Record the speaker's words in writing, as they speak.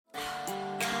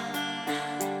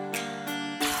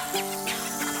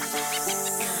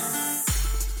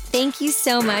Thank you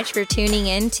so much for tuning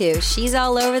in to She's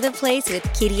All Over the Place with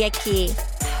Kiriaki.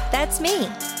 That's me.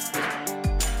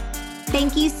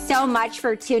 Thank you so much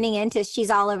for tuning in to She's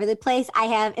All Over the Place. I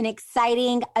have an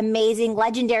exciting, amazing,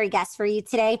 legendary guest for you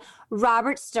today,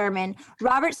 Robert Sturman.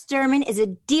 Robert Sturman is a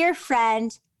dear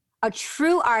friend, a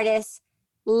true artist,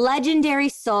 legendary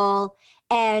soul,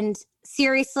 and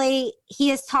seriously, he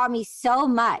has taught me so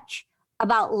much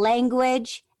about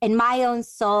language and my own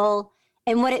soul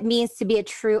and what it means to be a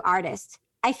true artist.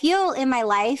 I feel in my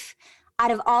life, out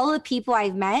of all the people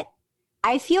I've met,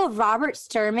 I feel Robert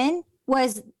Sturman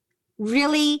was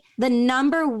really the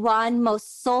number one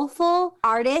most soulful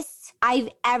artist I've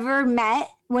ever met.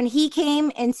 When he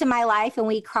came into my life and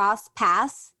we crossed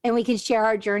paths and we can share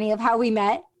our journey of how we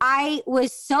met, I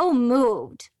was so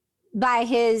moved by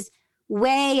his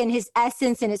way and his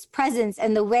essence and his presence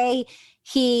and the way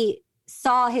he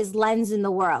saw his lens in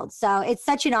the world. So it's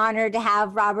such an honor to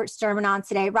have Robert Sturman on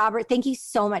today. Robert, thank you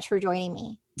so much for joining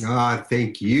me.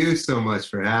 Thank you so much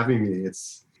for having me.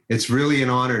 It's really an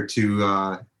honor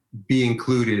to be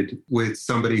included with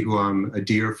somebody who I'm a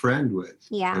dear friend with.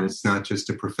 Yeah. And it's not just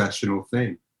a professional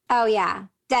thing. Oh, yeah.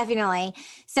 Definitely.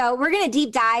 So we're going to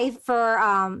deep dive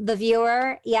for the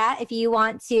viewer. Yeah. If you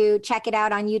want to check it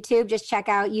out on YouTube, just check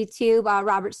out YouTube,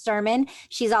 Robert Sturman.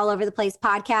 She's All Over the Place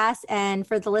podcast. And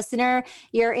for the listener,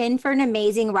 you're in for an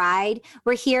amazing ride.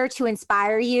 We're here to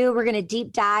inspire you. We're going to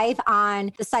deep dive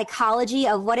on the psychology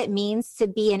of what it means to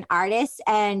be an artist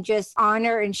and just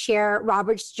honor and share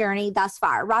Robert's journey thus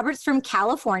far. Robert's from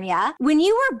California. When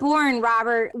you were born,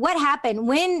 Robert, what happened?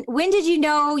 When did you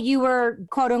know you were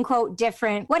quote unquote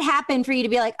different? What happened for you to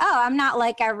be like, oh, I'm not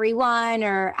like everyone?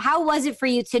 Or how was it for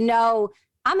you to know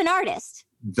I'm an artist?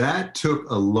 That took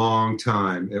a long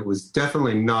time. It was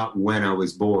definitely not when I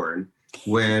was born.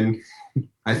 When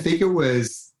I think it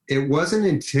wasn't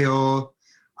until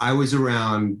I was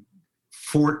around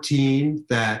 14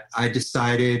 that I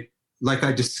decided, like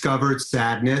I discovered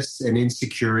sadness and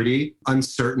insecurity,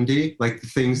 uncertainty, like the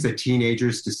things that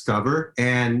teenagers discover.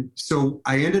 And so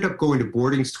I ended up going to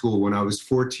boarding school when I was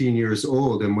 14 years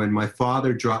old. And when my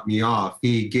father dropped me off,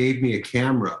 he gave me a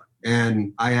camera.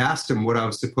 And I asked him what I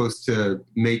was supposed to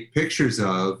make pictures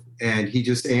of. And he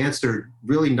just answered,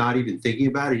 really not even thinking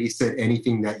about it. He said,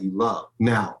 anything that you love.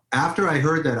 Now, after I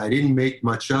heard that, I didn't make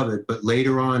much of it. But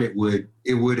later on, it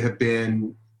would have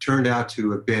turned out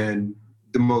to have been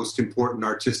the most important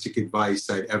artistic advice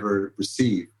I'd ever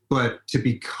received. But to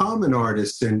become an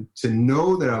artist and to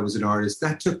know that I was an artist,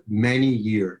 that took many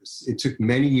years. It took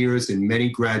many years and many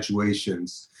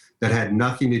graduations that had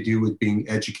nothing to do with being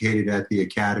educated at the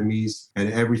academies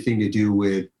and everything to do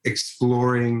with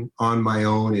exploring on my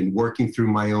own and working through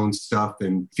my own stuff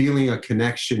and feeling a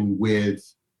connection with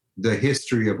the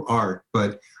history of art.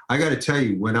 But I got to tell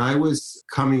you, when I was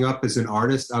coming up as an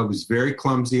artist, I was very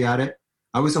clumsy at it.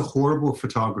 I was a horrible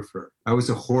photographer. I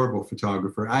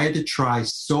had to try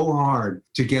so hard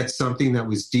to get something that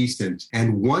was decent.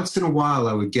 And once in a while,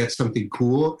 I would get something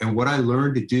cool. And what I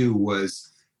learned to do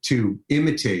was to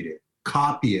imitate it,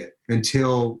 copy it,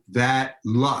 until that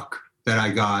luck that I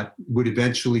got would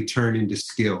eventually turn into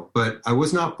skill. But I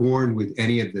was not born with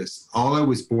any of this. All I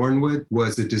was born with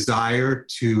was a desire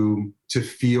to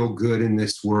feel good in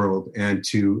this world and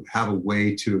to have a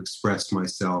way to express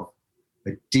myself.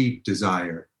 A deep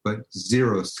desire, but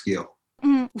zero skill.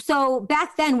 So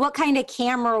back then, what kind of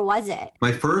camera was it?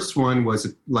 My first one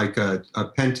was like a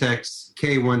Pentax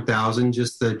K1000,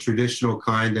 just the traditional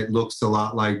kind that looks a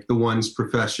lot like the ones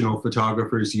professional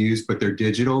photographers use, but they're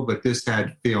digital. But this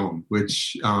had film,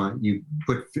 which you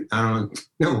put, I don't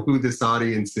know who this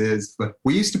audience is, but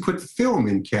we used to put film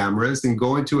in cameras and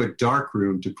go into a dark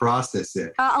room to process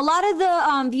it. A lot of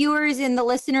the viewers and the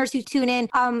listeners who tune in,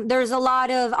 there's a lot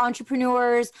of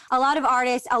entrepreneurs, a lot of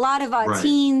artists, a lot of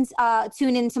teens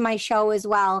tune into my show as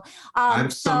well. I'm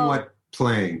somewhat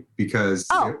playing because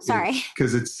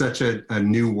because it's such a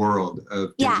new world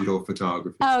of digital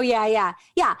photography.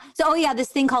 So this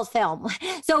thing called film.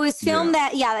 So it was film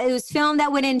it was film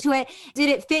that went into it. Did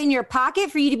it fit in your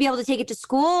pocket for you to be able to take it to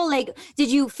school? Like,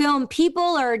 did you film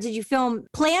people or did you film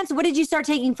plants? What did you start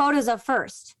taking photos of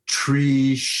first?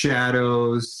 Trees,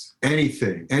 shadows,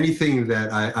 anything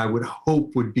that I would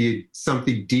hope would be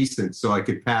something decent so I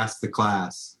could pass the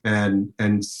class and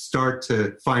start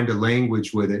to find a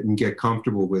language with it and get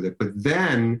comfortable with it. But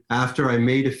then after I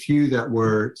made a few that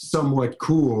were somewhat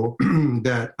cool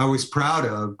that I was proud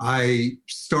of, I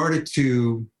started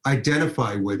to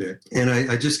identify with it. And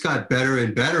I just got better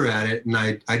and better at it. And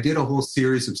I did a whole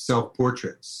series of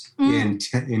self-portraits in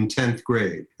 10th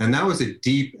grade. And that was a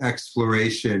deep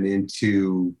exploration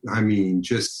into,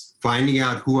 just finding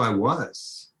out who I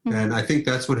was. And I think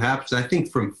that's what happens. I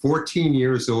think from 14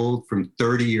 years old, from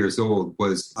 30 years old,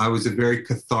 I was a very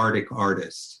cathartic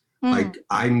artist. Like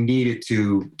I needed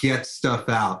to get stuff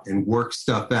out and work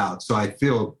stuff out. So I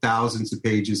filled thousands of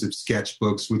pages of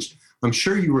sketchbooks, which I'm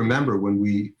sure you remember when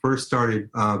we first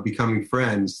started becoming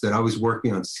friends, that I was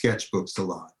working on sketchbooks a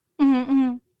lot.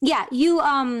 Yeah,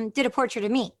 you did a portrait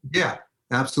of me. Yeah,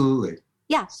 absolutely.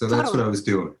 Yeah, so totally. That's what I was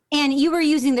doing. And you were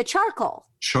using the charcoal.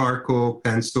 Charcoal,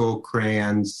 pencil,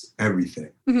 crayons,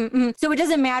 everything. So it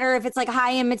doesn't matter if it's like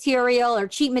high-end material or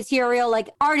cheap material, like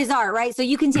art is art, right? So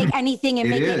you can take anything and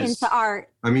make it into art.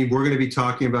 I mean, we're going to be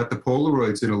talking about the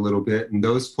Polaroids in a little bit, and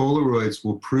those Polaroids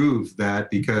will prove that,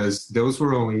 because those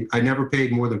were I never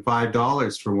paid more than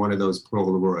 $5 for one of those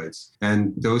Polaroids.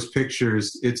 And those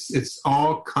pictures, it's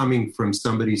all coming from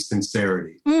somebody's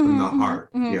sincerity, from the heart.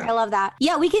 Yeah. I love that.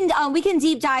 Yeah, we can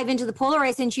deep dive into the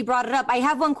Polaroid since you brought it up. I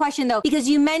have one question though, because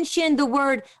you mentioned the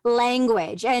word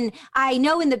language, and I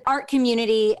know in the art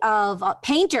community of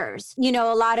painters, a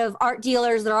lot of art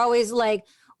dealers, they're always like,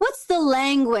 what's the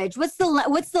language? What's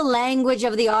the language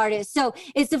of the artist? So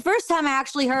it's the first time I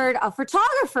actually heard a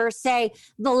photographer say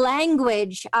the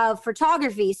language of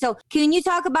photography. So can you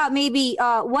talk about maybe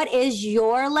what is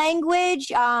your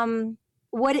language?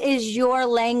 What is your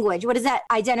language? What does that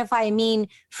identify and mean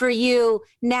for you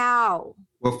now?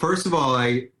 Well, first of all,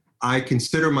 I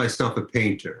consider myself a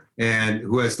painter, and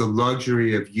who has the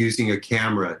luxury of using a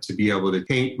camera to be able to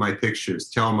paint my pictures,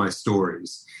 tell my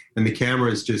stories. And the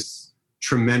camera is just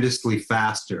tremendously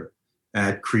faster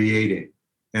at creating.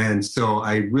 And so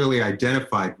I really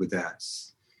identified with that.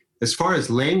 As far as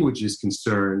language is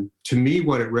concerned, to me,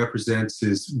 what it represents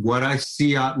is what I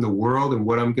see out in the world and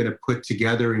what I'm going to put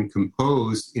together and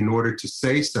compose in order to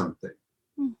say something.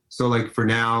 So like for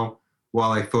now,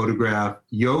 while I photograph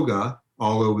yoga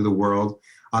all over the world,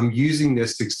 I'm using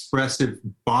this expressive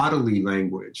bodily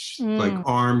language, like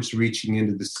arms reaching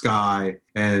into the sky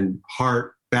and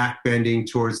heart back bending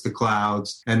towards the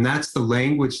clouds. And that's the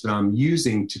language that I'm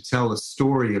using to tell a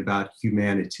story about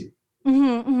humanity.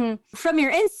 From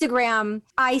your Instagram,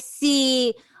 I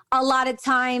see a lot of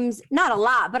times, not a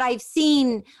lot, but I've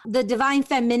seen the divine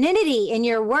femininity in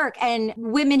your work and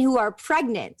women who are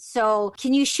pregnant. So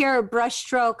can you share a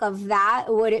brushstroke of that,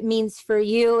 what it means for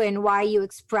you and why you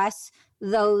express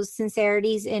those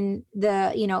sincerities in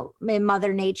the, in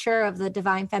Mother Nature of the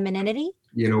divine femininity?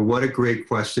 What a great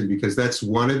question, because that's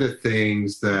one of the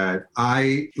things that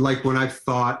I like when I've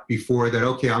thought before that,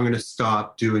 okay, I'm going to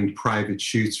stop doing private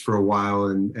shoots for a while.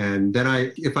 And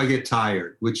then if I get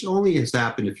tired, which only has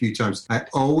happened a few times, I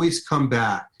always come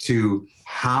back to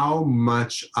how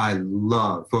much I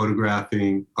love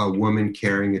photographing a woman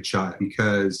carrying a child,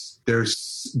 because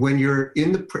when you're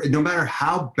no matter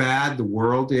how bad the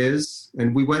world is,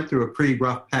 and we went through a pretty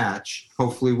rough patch,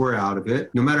 hopefully we're out of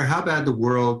it. No matter how bad the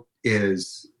world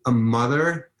is, a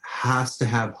mother has to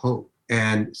have hope.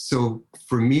 And so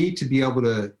for me to be able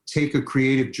to take a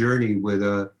creative journey with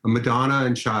a Madonna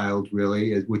and child,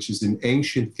 really, which is an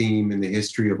ancient theme in the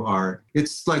history of art,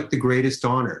 it's like the greatest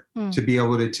honor to be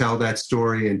able to tell that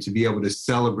story and to be able to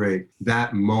celebrate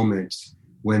that moment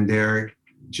when they're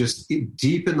just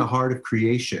deep in the heart of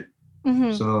creation.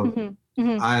 So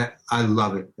I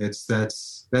love it. That's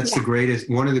the greatest,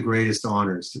 one of the greatest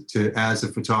honors as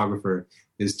a photographer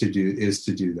is to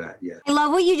do that. Yeah. I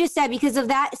love what you just said, because of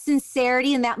that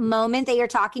sincerity and that moment that you're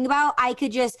talking about. I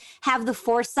could just have the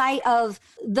foresight of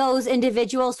those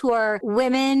individuals who are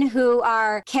women who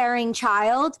are carrying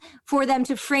child, for them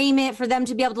to frame it, for them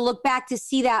to be able to look back to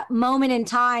see that moment in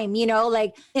time,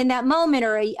 like in that moment,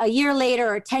 or a year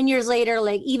later or 10 years later,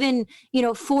 like even,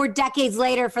 4 decades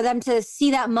later, for them to see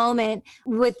that moment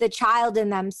with the child in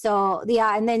them. So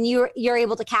yeah. And then you're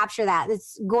able to capture that.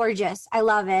 It's gorgeous. I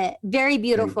love it. Very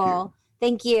beautiful.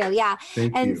 Thank you. Yeah.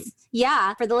 Thank you.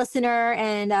 Yeah, for the listener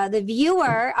and the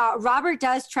viewer, Robert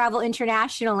does travel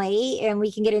internationally, and we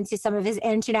can get into some of his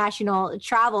international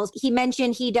travels. He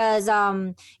mentioned he does,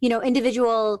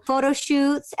 individual photo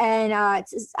shoots, and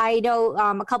I know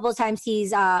a couple of times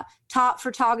he's taught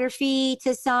photography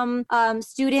to some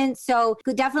students. So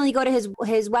could definitely go to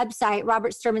his website,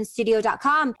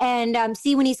 robertsturmanstudio.com, and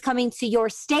see when he's coming to your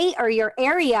state or your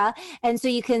area. And so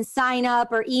you can sign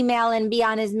up or email and be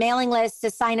on his mailing list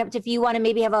to sign up if you want to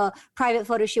maybe have a private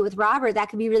photo shoot with Robert. That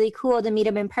could be really cool to meet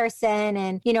him in person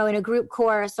and, in a group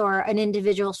course or an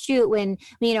individual shoot when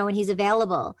he's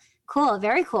available. Cool.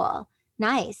 Very cool.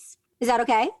 Nice. Is that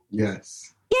okay?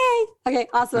 Yes. Yay. Okay,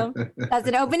 awesome. That's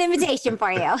an open invitation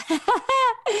for you.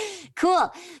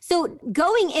 Cool. So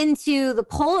going into the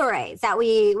Polaroids that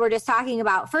we were just talking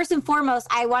about, first and foremost,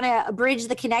 I want to bridge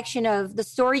the connection of the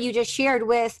story you just shared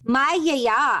with my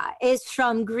yaya is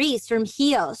from Greece, from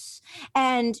Chios.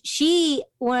 And she,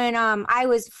 when I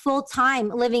was full-time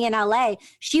living in LA,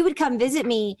 she would come visit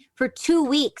me for 2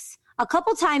 weeks, a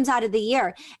couple times out of the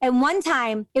year. And one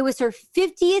time it was her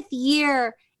 50th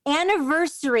year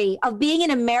anniversary of being in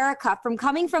America, from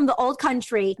coming from the old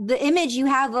country. The image you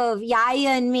have of Yaya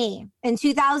and me in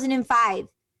 2005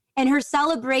 and her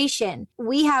celebration,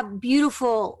 we have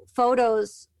beautiful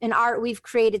photos and art we've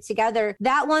created together.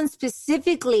 That one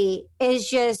specifically is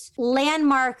just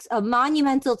landmarks, a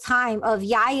monumental time of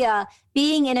Yaya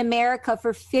being in America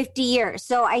for 50 years.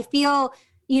 So I feel,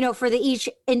 for each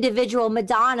individual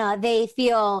Madonna, they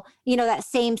feel, that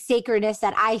same sacredness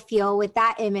that I feel with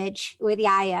that image with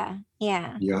Yaya.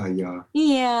 Yeah. Yeah.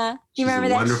 Yeah. She's remember a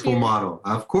that wonderful shoot? model.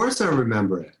 Of course I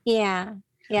remember it. Yeah.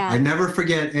 Yeah. I never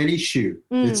forget any shoot.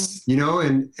 It's,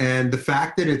 and the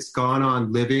fact that it's gone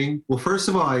on living. Well, first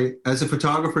of all, as a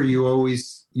photographer, you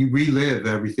relive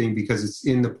everything because it's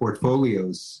in the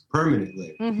portfolios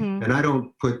permanently. Mm-hmm. And I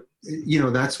don't put,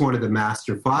 that's one of the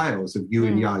master files of you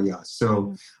and Yaya.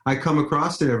 So I come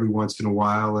across it every once in a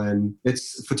while, and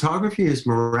photography is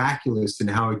miraculous in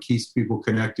how it keeps people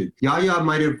connected. Yaya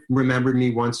might have remembered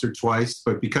me once or twice,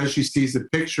 but because she sees the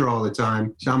picture all the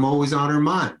time, I'm always on her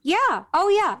mind. Yeah. Oh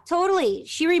yeah, totally.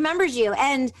 She remembers you.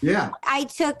 And yeah, I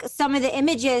took some of the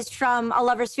images from A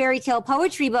Lover's Fairy Tale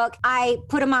poetry book. I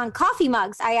put them on coffee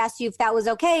mugs. I asked you if that was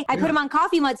okay. I put them on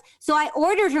coffee mugs. So I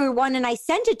ordered her one and I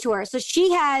sent it to her. So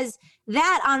she has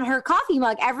that on her coffee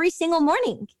mug every single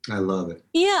morning. I love it.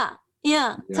 Yeah,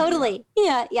 totally.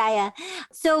 Yeah.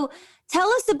 So tell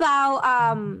us about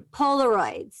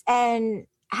Polaroids and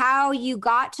how you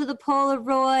got to the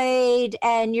Polaroid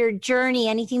and your journey,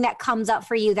 anything that comes up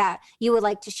for you that you would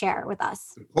like to share with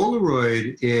us. The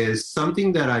Polaroid is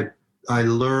something that I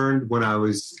learned when I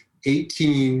was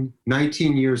 19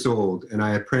 years old, and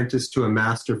I apprenticed to a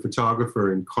master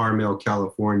photographer in Carmel,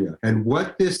 California. And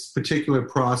what this particular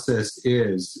process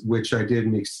is, which I did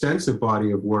an extensive body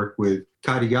of work with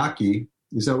Kariaki,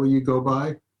 is that what you go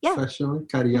by? Yeah. Professionally?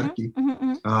 Kariaki.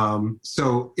 Mm-hmm.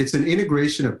 So it's an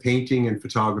integration of painting and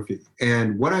photography.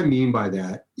 And what I mean by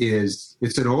that is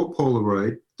it's an old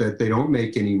Polaroid that they don't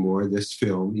make anymore, this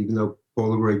film, even though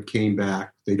Polaroid came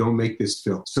back, they don't make this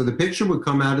film. So the picture would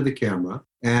come out of the camera,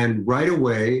 and right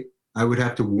away, I would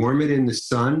have to warm it in the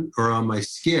sun or on my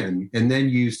skin and then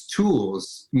use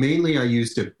tools. Mainly, I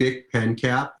used a Bic pen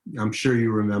cap, I'm sure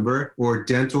you remember, or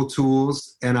dental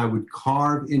tools, and I would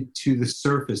carve into the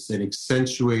surface and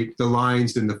accentuate the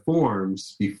lines and the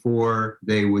forms before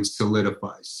they would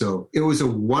solidify. So it was a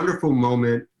wonderful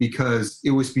moment because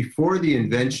it was before the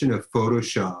invention of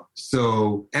Photoshop.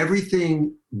 So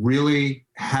everything really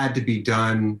had to be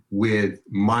done with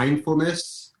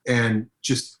mindfulness and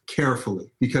just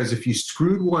carefully, because if you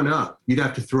screwed one up, you'd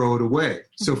have to throw it away.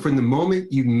 So from the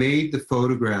moment you made the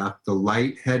photograph, the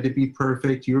light had to be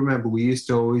perfect. You remember we used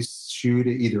to always shoot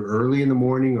it either early in the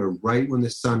morning or right when the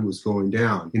sun was going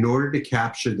down in order to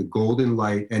capture the golden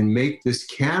light and make this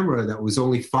camera that was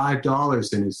only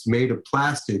 $5 and it's made of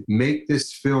plastic, make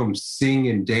this film sing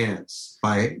and dance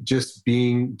by just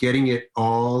getting it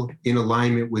all in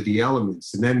alignment with the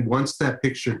elements. And then once that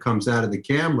picture comes out of the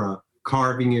camera,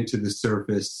 carving into the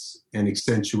surface and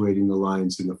accentuating the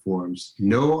lines and the forms.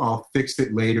 No, I'll fix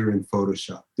it later in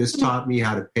Photoshop. This taught me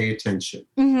how to pay attention.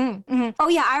 Oh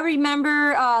yeah, I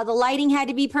remember the lighting had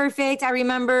to be perfect. I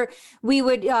remember we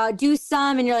would do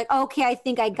some and you're like, okay, I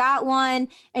think I got one.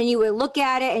 And you would look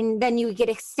at it and then you would get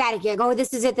ecstatic. You're like, oh,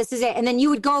 this is it. And then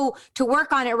you would go to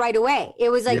work on it right away.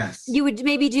 It was like, You would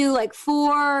maybe do like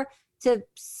 4 to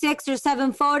 6 or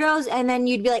 7 photos, and then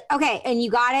you'd be like, okay, and you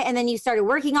got it, and then you started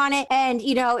working on it. And,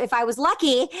 if I was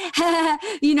lucky,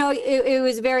 it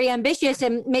was very ambitious,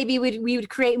 and maybe we would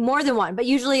create more than one, but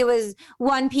usually it was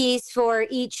one piece for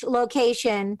each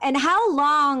location. And how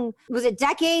long, was it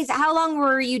decades? How long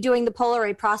were you doing the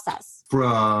Polaroid process?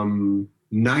 From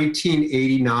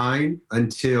 1989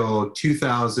 until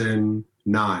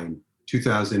 2009,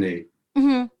 2008.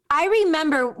 Mm-hmm. I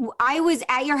remember I was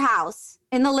at your house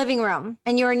in the living room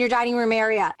and you were in your dining room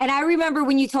area. And I remember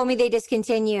when you told me they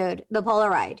discontinued the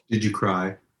Polaroid. Did you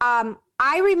cry?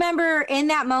 I remember in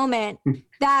that moment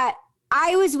that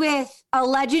I was with a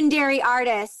legendary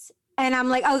artist and I'm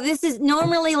like, oh, this is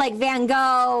normally like Van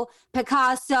Gogh,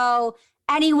 Picasso,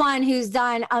 anyone who's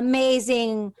done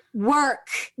amazing work.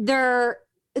 They're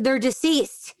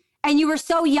deceased. And you were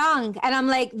so young. And I'm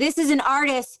like, this is an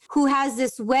artist who has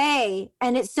this way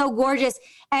and it's so gorgeous.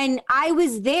 And I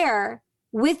was there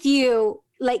with you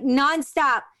like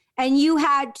nonstop. And you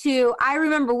had to, I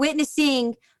remember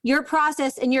witnessing your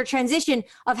process and your transition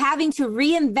of having to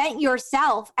reinvent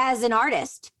yourself as an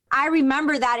artist. I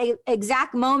remember that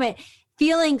exact moment,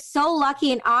 feeling so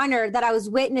lucky and honored that I was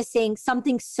witnessing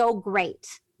something so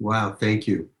great. Wow, thank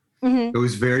you. Mm-hmm. It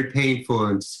was very painful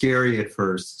and scary at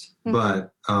first,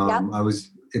 but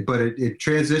it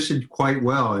transitioned quite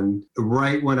well. And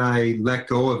right when I let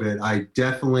go of it, I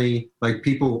definitely, like,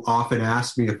 people often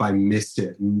ask me if I missed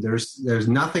it, and there's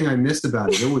nothing I missed about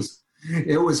it.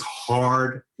 It was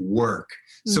hard work.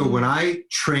 So when I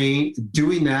trained,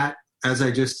 doing that, as I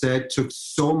just said, took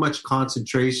so much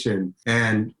concentration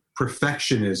and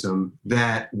perfectionism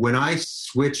that when I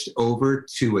switched over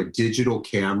to a digital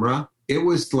camera, it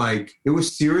was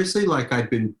seriously like I'd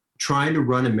been trying to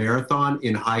run a marathon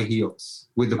in high heels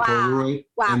with a Polaroid.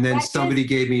 Wow. And then somebody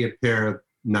gave me a pair of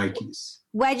Nikes.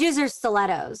 Wedges or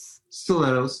stilettos?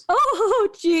 Stilettos. Oh,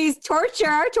 geez. Torture.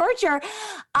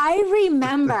 I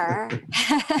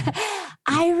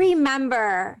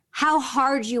remember how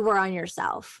hard you were on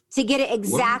yourself to get it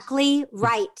exactly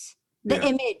right. The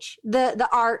image, the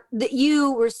art, that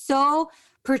you were so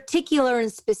particular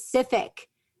and specific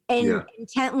and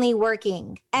intently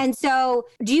working. And so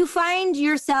do you find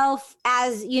yourself,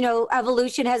 as,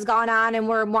 evolution has gone on and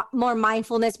we're more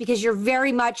mindfulness, because you're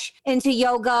very much into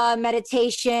yoga,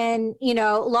 meditation,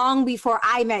 long before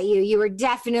I met you, you were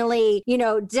definitely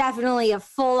a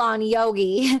full-on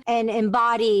yogi and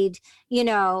embodied,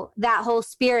 that whole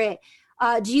spirit.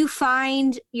 Do you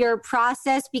find your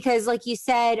process, because like you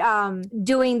said,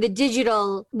 doing the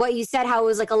digital, what you said, how it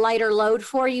was like a lighter load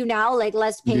for you now, like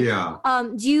less painful. Yeah.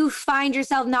 Do you find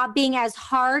yourself not being as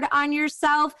hard on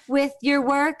yourself with your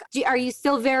work? Are you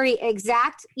still very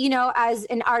exact, as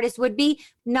an artist would be,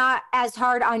 not as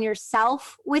hard on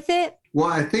yourself with it? Well,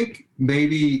 I think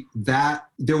maybe that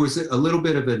there was a little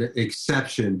bit of an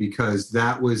exception, because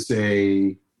there was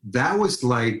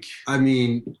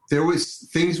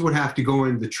things would have to go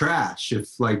in the trash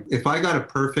if I got a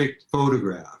perfect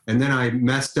photograph and then I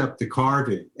messed up the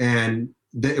carving, and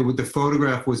the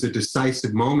photograph was a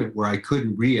decisive moment where I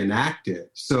couldn't reenact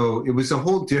it. So it was a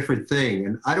whole different thing.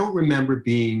 And I don't remember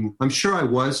I'm sure I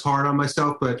was hard on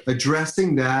myself, but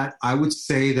addressing that, I would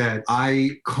say that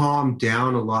I calmed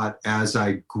down a lot as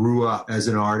I grew up as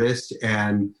an artist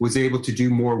and was able to do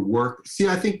more work. See,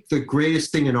 I think the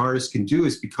greatest thing an artist can do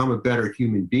is become a better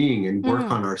human being and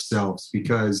work on ourselves,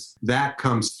 because that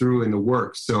comes through in the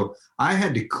work. So I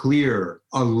had to clear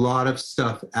a lot of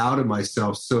stuff out of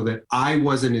myself so that I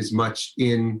wasn't as much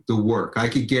in the work. I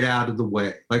could get out of the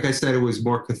way. Like I said, it was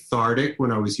more cathartic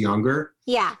when I was younger.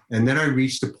 Yeah. And then I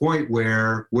reached a point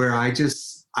where I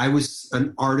was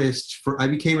an artist I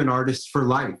became an artist for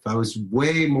life. I was I'm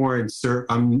way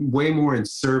more in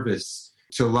service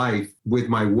to life with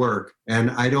my work.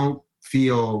 And I don't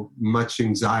feel much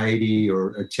anxiety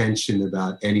or attention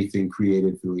about anything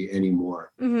creatively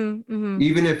anymore.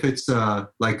 Even if it's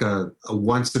like a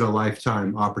once in a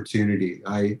lifetime opportunity,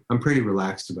 I'm pretty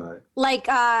relaxed about it. Like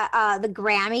the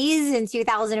Grammys in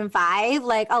 2005,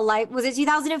 was it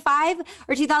 2005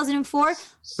 or 2004?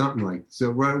 Something like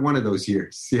so. One of those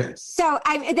years, yes. So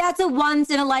that's a once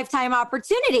in a lifetime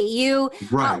opportunity. You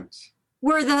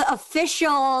were the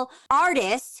official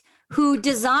artist who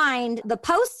designed the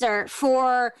poster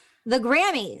for the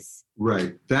Grammys.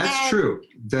 Right. That's true,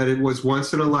 that it was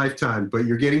once in a lifetime, but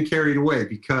you're getting carried away,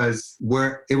 because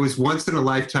where it was once in a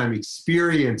lifetime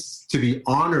experience to be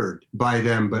honored by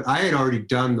them, but I had already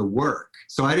done the work.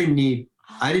 So I didn't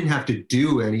have to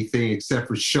do anything except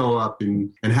for show up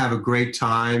and have a great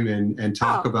time and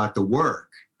talk about the work.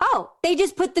 Oh, they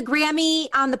just put the Grammy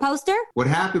on the poster? What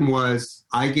happened was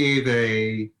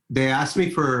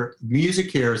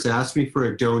Music Cares asked me for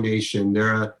a donation.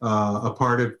 They're a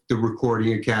part of the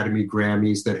Recording Academy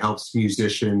Grammys that helps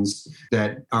musicians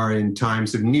that are in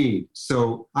times of need.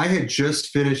 So I had just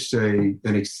finished an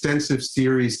extensive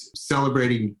series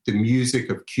celebrating the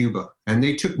music of Cuba. And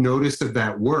they took notice of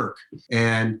that work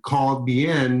and called me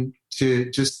in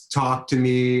to just talk to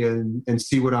me and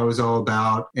see what I was all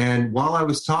about. And while I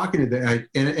was talking to them,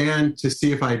 and to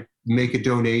see if I'd make a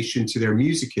donation to their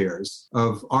Music Cares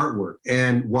of artwork.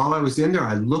 And while I was in there,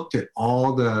 I looked at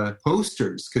all the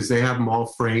posters, because they have them all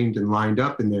framed and lined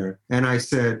up in there. And I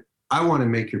said, I want to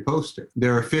make your poster.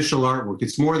 Their official artwork.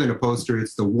 It's more than a poster.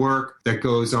 It's the work that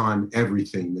goes on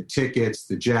everything, the tickets,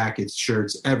 the jackets,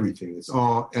 shirts, everything. It's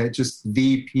all just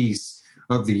the piece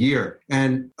of the year.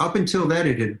 And up until then,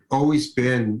 it had always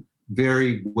been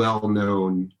very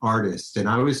well-known artist. And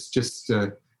I was just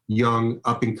a young,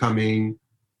 up-and-coming,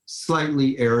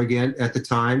 slightly arrogant at the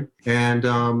time. And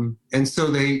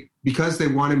so because they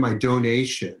wanted my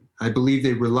donation, I believe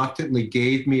they reluctantly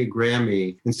gave me a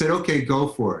Grammy and said, okay, go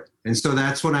for it. And so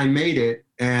that's when I made it.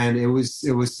 And it was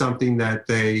something that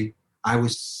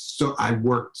I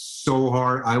worked so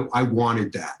hard. I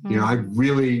wanted that. You know, I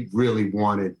really, really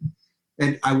wanted.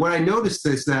 And what I noticed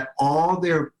is that all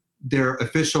their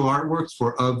official artworks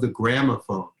were of the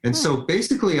gramophone. And so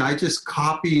basically I just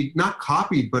not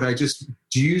copied, but I just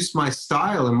used my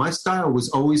style. And my style was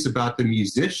always about the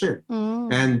musician.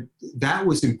 And that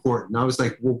was important. I was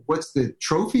like, well, what's the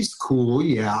trophy's cool?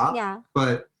 Yeah.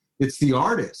 But it's the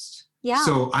artist. Yeah.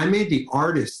 So I made the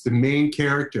artist the main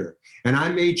character. And I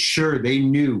made sure they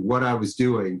knew what I was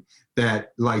doing,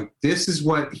 that like, this is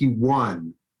what he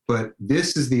won, but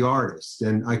this is the artist.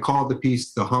 And I called the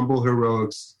piece The Humble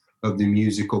Heroics of the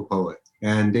Musical Poet.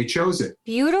 And they chose it.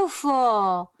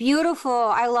 Beautiful. Beautiful.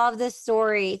 I love this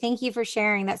story. Thank you for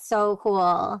sharing. That's so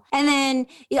cool. And then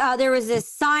there was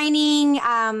this signing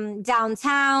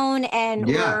downtown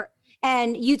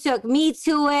and you took me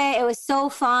to it. It was so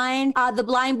fun. The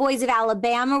Blind Boys of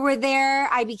Alabama were there.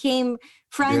 I became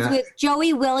friends with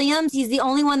Joey Williams. He's the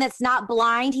only one that's not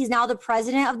blind. He's now the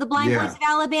president of the Blind Boys of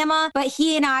Alabama. But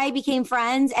he and I became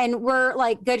friends, and we're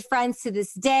like good friends to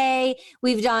this day.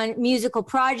 We've done musical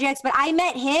projects, but I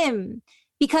met him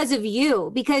because of you,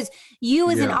 because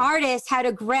you as an artist had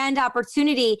a grand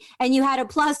opportunity and you had a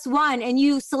 +1 and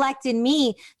you selected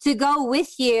me to go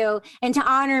with you and to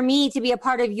honor me to be a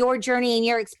part of your journey and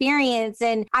your experience.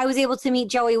 And I was able to meet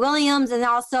Joey Williams and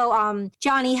also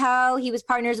Johnny Ho. He was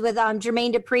partners with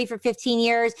Jermaine Dupri for 15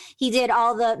 years. He did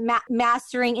all the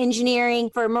mastering engineering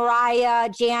for Mariah,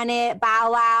 Janet,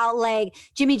 Bow Wow, like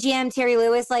Jimmy Jam, Terry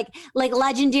Lewis, like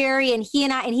legendary. And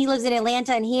he lives in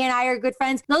Atlanta and he and I are good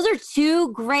friends. Those are two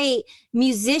great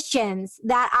musicians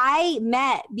that I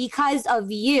met because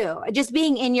of you, just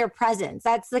being in your presence.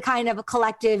 That's the kind of a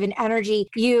collective and energy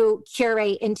you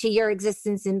curate into your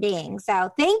existence and being.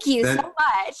 So thank you so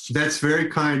much. That's very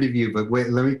kind of you. But wait,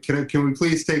 can we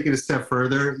please take it a step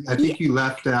further? I think you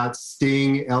left out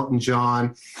Sting, Elton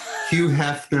John, Hugh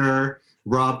Hefner,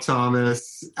 Rob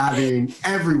Thomas. I mean,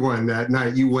 everyone that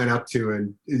night you went up to,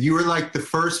 and you were like the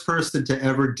first person to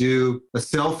ever do a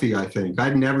selfie, I think.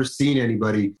 I'd never seen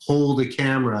anybody hold a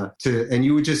camera and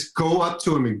you would just go up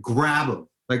to him and grab him.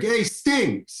 Like, hey,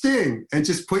 Sting, and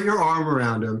just put your arm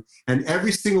around him. And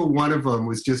every single one of them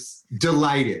was just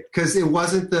delighted because it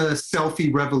wasn't the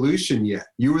selfie revolution yet.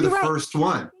 You were the first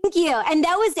one. Thank you. And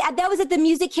that was at the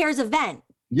Music Cares event.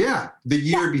 Yeah, the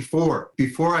year before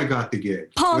I got the gig,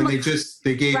 when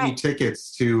they gave me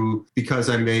tickets because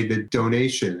I made the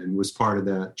donation and was part of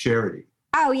that charity.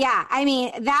 Oh yeah, I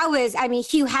mean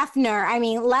Hugh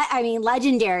Hefner,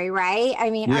 legendary,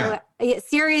 right?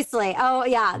 Seriously. Oh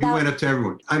yeah, you went up to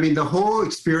everyone. I mean, the whole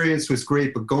experience was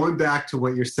great. But going back to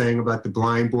what you're saying about the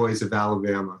Blind Boys of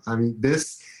Alabama, I mean,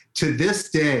 to this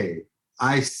day,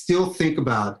 I still think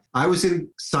about, I was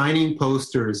signing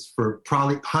posters for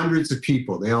probably hundreds of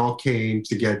people. They all came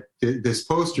to get this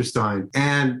poster signed.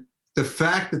 And the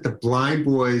fact that the Blind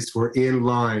Boys were in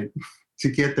line to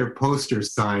get their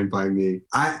posters signed by me,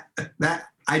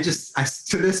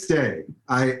 to this day,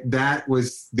 that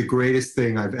was the greatest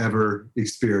thing I've ever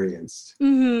experienced.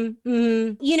 Mm-hmm,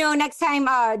 mm-hmm. You know, next time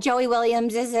Joey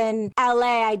Williams is in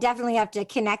LA, I definitely have to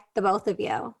connect the both of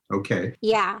you. Okay.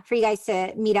 Yeah, for you guys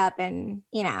to meet up and,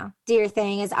 do your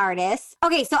thing as artists.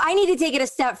 Okay, so I need to take it a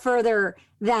step further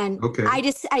then. Okay. I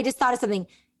just thought of something.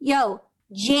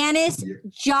 Janis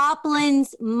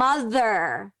Joplin's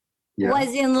mother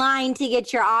was in line to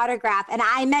get your autograph. And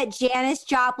I met Janis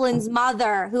Joplin's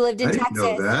mother who lived in Texas. I didn't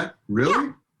know that. Really?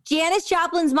 Yeah. Janis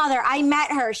Joplin's mother. I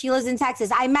met her. She lives in Texas.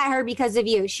 I met her because of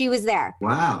you. She was there.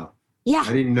 Wow. Yeah.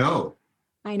 I didn't know.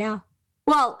 I know.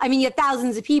 Well, I mean, you have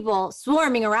thousands of people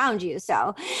swarming around you.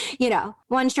 So,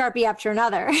 one Sharpie after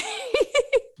another.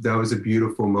 That was a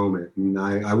beautiful moment. And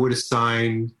I would have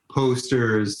signed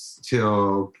posters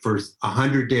for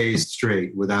 100 days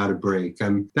straight without a break.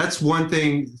 That's one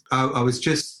thing. I was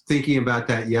just thinking about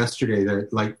that yesterday,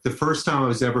 that like the first time I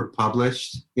was ever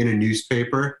published in a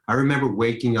newspaper, I remember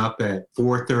waking up at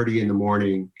 4:30 in the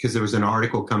morning because there was an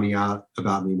article coming out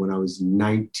about me when I was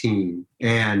 19,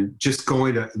 and just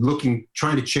trying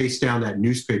to chase down that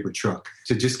newspaper truck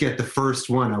to just get the first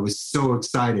one. I was so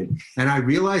excited. And I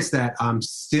realized that I'm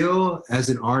still, as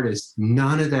an artist,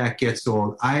 none of that gets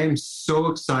old. I am so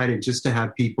excited just to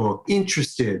have people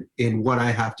interested in what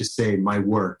I have to say, my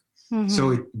work. Mm-hmm.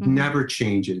 So it never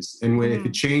changes. And if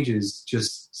it changes,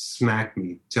 just smack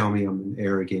me. Tell me I'm an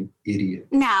arrogant idiot.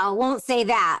 No, won't say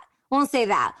that. won't say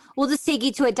that. We'll just take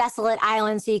you to a desolate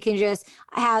island so you can just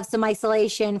have some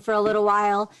isolation for a little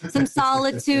while, some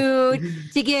solitude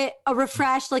to get a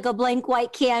refresh, like a blank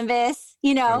white canvas,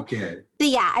 you know? Okay. But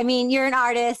yeah, I mean, you're an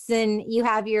artist and you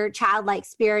have your childlike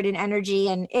spirit and energy,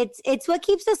 and it's what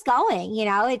keeps us going. You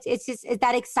know, it's just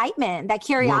that excitement, that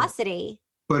curiosity.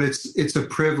 But it's a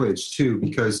privilege too,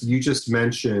 because you just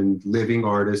mentioned living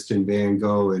artist and Van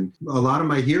Gogh, and a lot of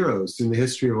my heroes in the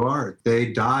history of art,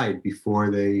 they died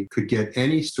before they could get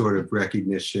any sort of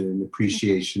recognition and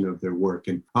appreciation of their work.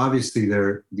 And obviously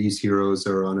these heroes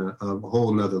are on a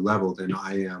whole nother level than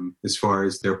I am as far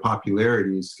as their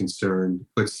popularity is concerned.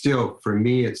 But still, for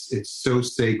me, it's so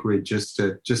sacred just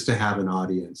to have an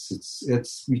audience.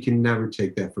 It's we can never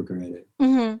take that for granted.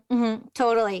 Mm-hmm, mm-hmm,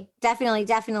 totally. Definitely.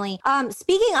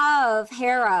 Speaking of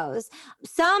heroes,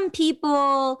 some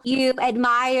people you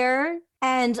admire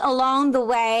and along the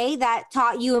way that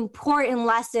taught you important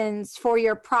lessons for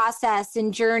your process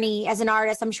and journey as an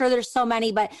artist. I'm sure there's so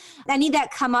many, but any that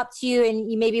come up to you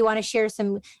and you maybe want to share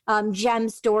some gem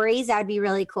stories, that'd be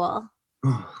really cool.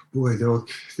 Oh boy,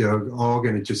 they're all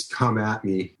going to just come at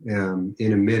me in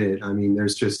a minute. I mean,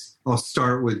 I'll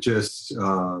start with there's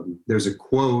a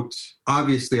quote.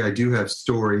 Obviously, I do have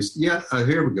stories. Yeah,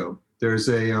 here we go. There's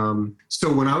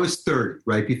so when I was 30,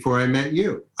 right before I met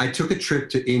you, I took a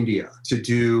trip to India to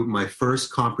do my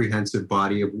first comprehensive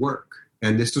body of work.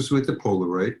 And this was with the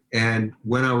Polaroid. And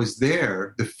when I was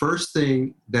there, the first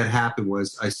thing that happened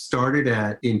was I started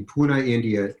in Pune,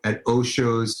 India, at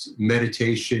Osho's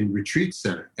Meditation Retreat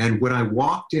Center. And when I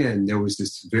walked in, there was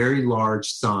this very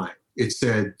large sign. It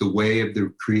said, "The Way of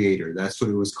the Creator." That's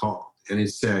what it was called. And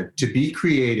it said, to be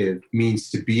creative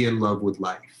means to be in love with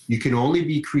life. You can only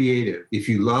be creative if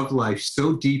you love life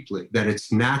so deeply that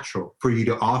it's natural for you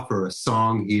to offer a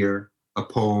song here, a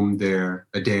poem there,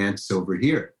 a dance over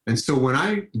here. And so when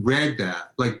I read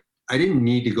that, like, I didn't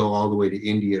need to go all the way to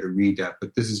India to read that,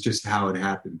 but this is just how it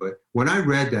happened. But when I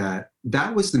read that,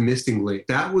 that was the missing link.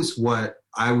 That was what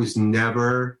I was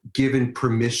never given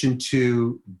permission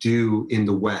to do in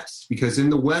the West, because in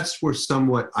the West, we're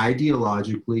somewhat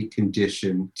ideologically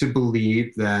conditioned to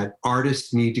believe that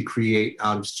artists need to create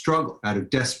out of struggle, out of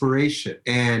desperation.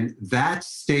 And that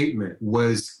statement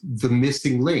was the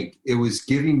missing link. It was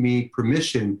giving me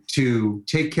permission to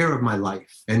take care of my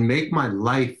life and make my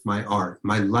life my art,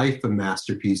 my life a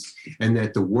masterpiece, and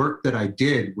that the work that I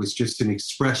did was just an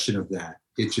expression of that.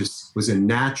 It just was a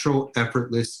natural,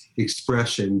 effortless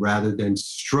expression rather than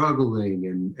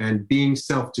struggling and being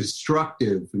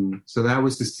self-destructive. And so that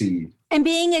was the seed. And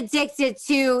being addicted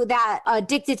to that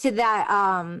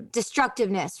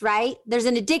destructiveness, right? There's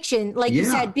an addiction, like you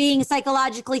said, being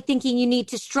psychologically thinking you need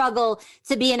to struggle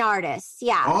to be an artist.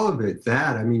 Yeah. All of it,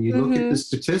 that. I mean, you look at the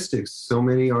statistics. So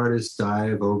many artists die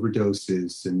of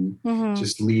overdoses and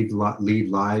just lead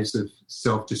lives of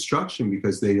self-destruction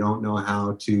because they don't know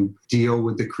how to deal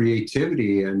with the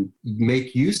creativity and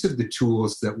make use of the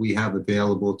tools that we have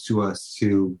available to us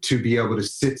to be able to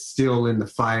sit still in the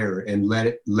fire and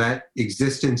let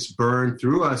existence burn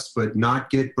through us, but not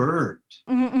get burned.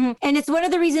 And it's one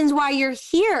of the reasons why you're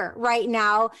here right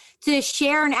now, to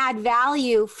share and add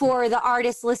value for the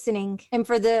artists listening and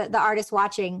for the artists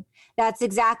watching. That's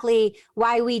exactly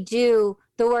why we do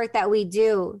the work that we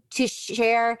do, to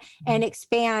share and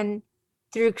expand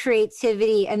through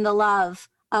creativity and the love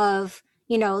of,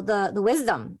 the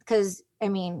wisdom. Because I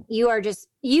mean, you are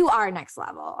next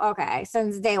level. Okay.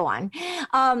 Since day one.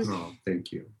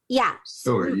 Thank you. Yeah.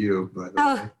 So are you, by the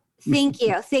way. Thank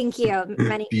you. Thank you.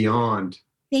 Beyond.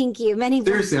 Thank you.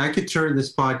 Seriously, I could turn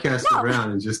this podcast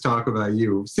around and just talk about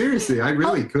you. Seriously, I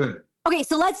really could. Okay.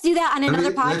 So let's do that on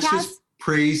another podcast. Let's just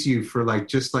praise you for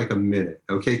just a minute.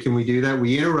 Okay. Can we do that?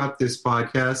 We interrupt this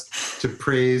podcast to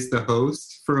praise the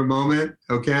host for a moment.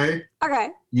 Okay. Okay.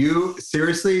 You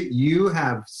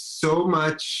have so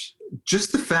much,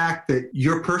 just the fact that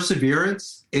your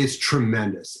perseverance is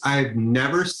tremendous. I've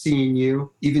never seen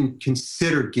you even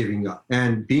consider giving up.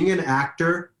 And being an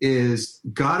actor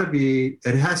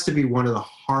it has to be one of the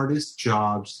hardest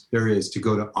jobs there is, to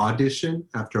go to audition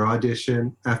after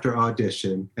audition after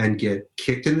audition and get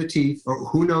kicked in the teeth, or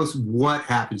who knows what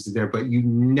happens there, but you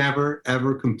never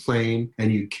ever complain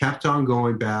and you kept on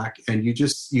going back, and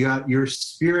your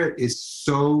spirit is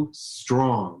so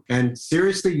strong. And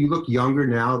seriously, you look younger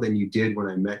now than you did when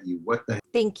I met you. What the heck?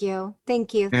 Thank you.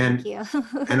 Thank you.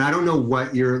 And I don't know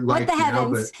what you're like now,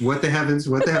 but what the heavens.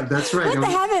 That's right. What the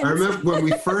heavens? I remember when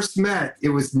we first met,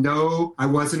 I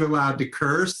wasn't allowed to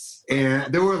curse.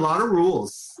 And there were a lot of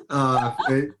rules.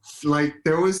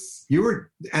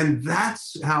 And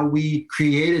that's how we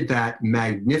created that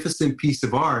magnificent piece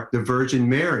of art, the Virgin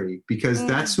Mary, because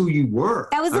that's who you were.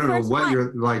 That was the I don't first know what one.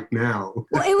 you're like now.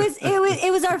 Well,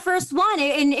 it was our first one,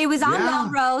 and it was on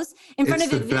Melrose in front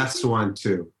it's of the best one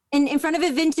too. In front of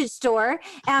a vintage store,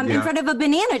 in front of a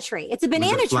banana tree. It's a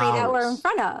banana tree that we're in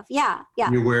front of. Yeah,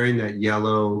 yeah. You're wearing that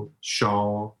yellow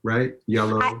shawl, right?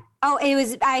 Yellow.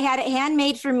 I had it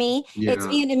handmade for me. Yeah. It's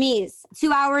Vietnamese.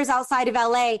 2 hours outside of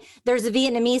LA, there's a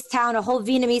Vietnamese town, a whole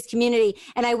Vietnamese community.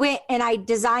 And I went and I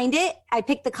designed it. I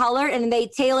picked the color and they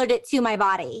tailored it to my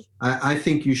body. I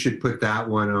think you should put that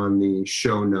one on the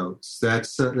show notes.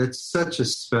 That's such a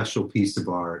special piece of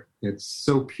art. It's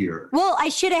so pure. Well, I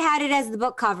should have had it as the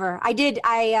book cover. I did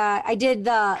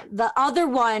the other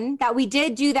one that we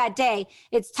did do that day.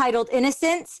 It's titled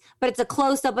Innocence, but it's a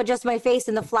close up of just my face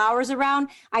and the flowers around.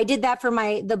 I did that for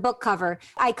the book cover.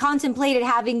 I contemplated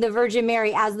having the Virgin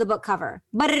Mary as the book cover,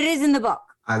 but it is in the book.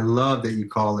 I love that you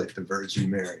call it the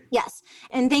Virgin Mary. Yes.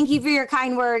 And thank you for your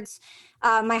kind words.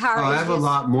 My heart I have a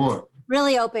lot more.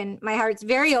 Really open. My heart's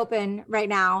very open right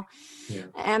now. Yeah.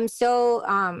 I'm so,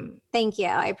 thank you.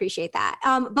 I appreciate that.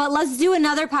 But let's do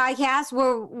another podcast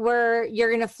where you're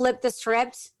going to flip the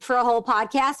script for a whole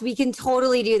podcast. We can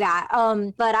totally do that.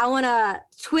 But I want to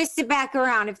twist it back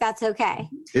around if that's okay.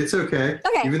 It's okay.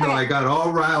 Okay. Even though I got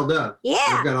all riled up. Yeah.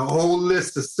 I've got a whole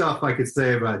list of stuff I could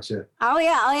say about you. Oh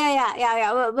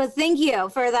yeah. But thank you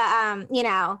for the,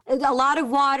 a lot of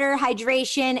water,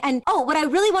 hydration. And what I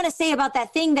really want to say about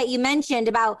that thing that you mentioned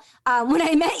about when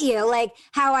I met you, like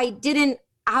how I didn't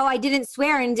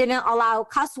swear and didn't allow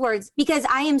cuss words, because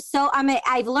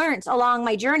I've learned along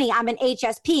my journey, I'm an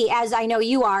HSP, as I know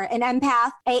you are, an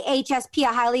empath, a HSP,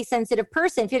 a highly sensitive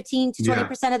person. 15 to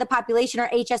 20% of the population are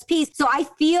HSPs. So I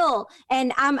feel,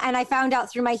 and I found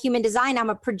out through my human design, I'm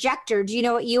a projector. Do you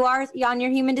know what you are on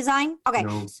your human design? Okay.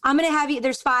 No. I'm going to have you,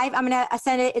 there's 5. I'm going to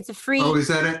send it. It's a free. Oh, is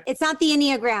that it? It's not the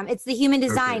Enneagram. It's the human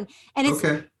design. Okay. And it's,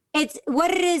 okay. It's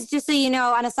what it is, just so you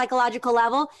know, on a psychological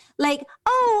level, like,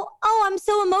 oh, I'm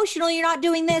so emotional, you're not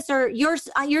doing this, or you're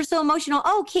so emotional,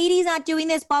 oh, Katie's not doing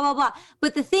this, blah, blah, blah.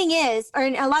 But the thing is, or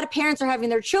a lot of parents are having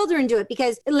their children do it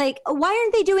because, like, why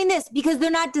aren't they doing this? Because they're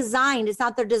not designed. It's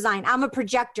not their design. I'm a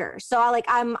projector. So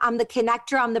I'm the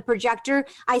connector. I'm the projector.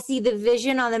 I see the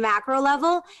vision on the macro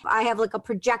level. I have like a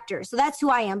projector. So that's who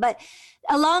I am. But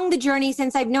along the journey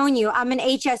since I've known you, I'm an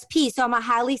HSP, so I'm a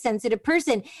highly sensitive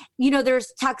person.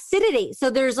 There's toxicity. So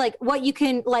there's like what you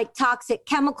can, like toxic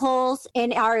chemicals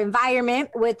in our environment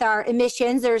with our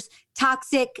emissions. There's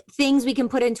toxic things we can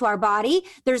put into our body.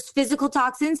 There's physical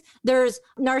toxins. There's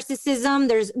narcissism.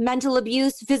 There's mental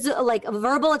abuse, like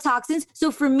verbal toxins.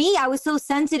 So for me, I was so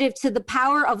sensitive to the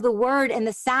power of the word and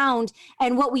the sound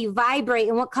and what we vibrate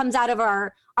and what comes out of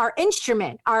our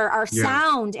instrument, our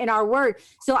sound and our word.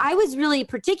 So I was really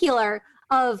particular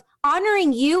of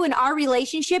honoring you and our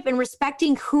relationship and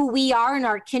respecting who we are and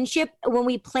our kinship when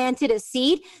we planted a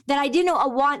seed, that I didn't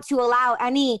want to allow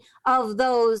any of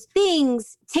those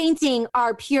things tainting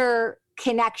our pure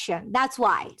connection. That's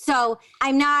why. So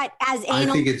I'm not as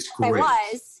anal as I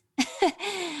was.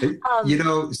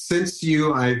 Since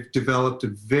I've developed a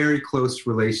very close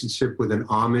relationship with an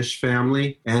Amish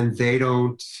family, and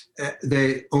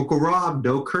Uncle Rob,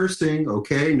 no cursing,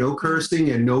 okay? No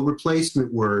cursing and no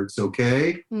replacement words,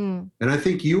 okay? And I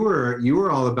think you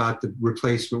were all about the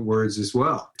replacement words as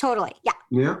well. Totally, yeah.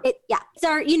 Yeah. It's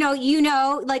our,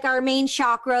 like our main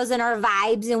chakras and our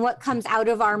vibes and what comes out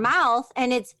of our mouth.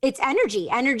 And it's energy,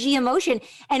 emotion.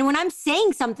 And when I'm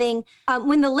saying something,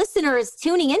 when the listener is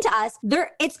tuning into us,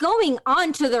 it's going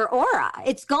onto their aura.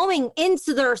 It's going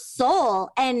into their soul,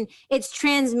 and it's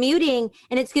transmuting,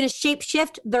 and it's going to shape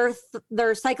shift their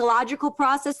psychological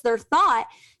process, their thought.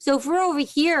 So if we're over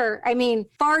here,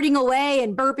 farting away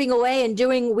and burping away and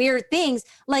doing weird things,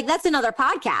 like that's another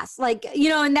podcast,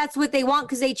 and that's what they want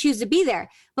because they choose to be there.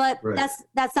 But right.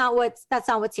 that's not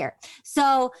what's here.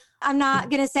 So I'm not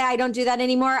going to say I don't do that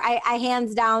anymore. I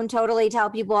hands down totally tell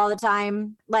people all the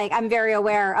time, like I'm very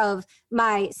aware of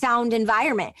my sound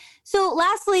environment. So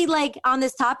lastly, like on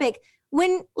this topic,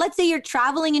 when let's say you're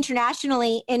traveling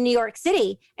internationally in New York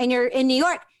City and you're in New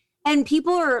York, and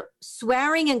people are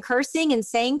swearing and cursing and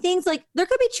saying things, like there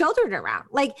could be children around.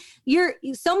 Like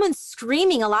someone's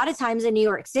screaming a lot of times in New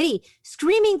York City,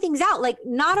 screaming things out, like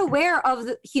not aware of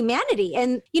the humanity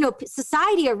and,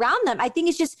 society around them. I think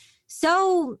it's just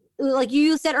so, like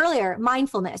you said earlier,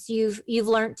 mindfulness. You've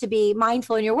learned to be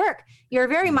mindful in your work. You're a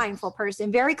very mindful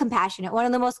person, very compassionate, one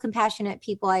of the most compassionate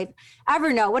people I've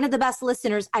ever known, one of the best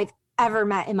listeners I've ever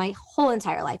met in my whole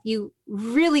entire life. You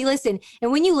really listen.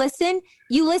 And when you listen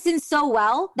so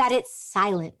well that it's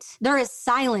silent. There is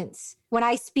silence. When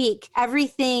I speak,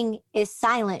 everything is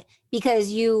silent because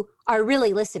you are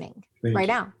really listening. Right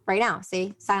now.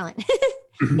 See, silent.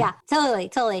 Yeah, totally.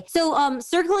 So,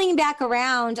 circling back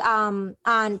around on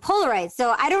Polaroid.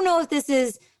 So I don't know if this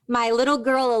is my little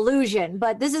girl illusion,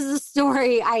 but this is a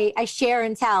story I share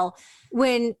and tell.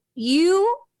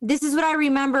 This is what I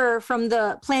remember from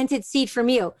the planted seed from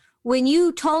you. When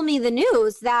you told me the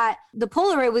news that the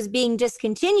Polaroid was being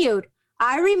discontinued,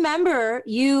 I remember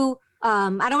you, I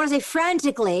don't want to say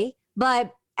frantically,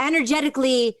 but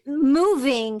energetically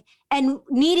moving and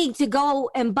needing to go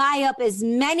and buy up as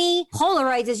many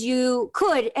Polaroids as you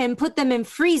could and put them in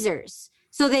freezers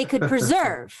so they could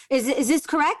preserve. Is this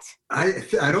correct?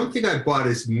 I don't think I bought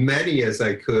as many as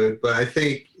I could, but I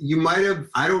think you might have.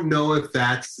 I don't know if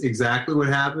that's exactly what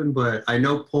happened, but I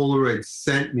know Polaroid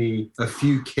sent me a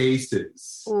few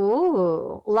cases.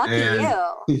 Ooh, lucky you.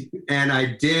 And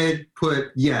I did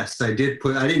put, I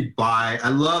didn't buy. I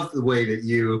love the way that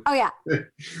you. Oh, yeah.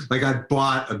 Like I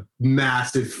bought a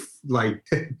massive,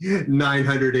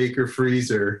 900-acre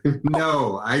freezer.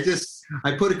 No, I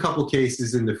put a couple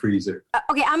cases in the freezer.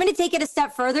 Okay, I'm going to take it a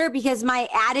step further because my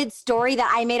added story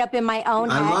that I made up in my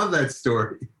own head. I love that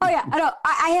story. Oh yeah, I know.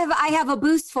 I have a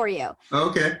boost for you.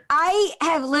 Okay. I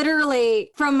have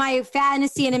literally, from my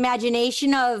fantasy and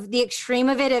imagination of the extreme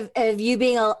of it, of you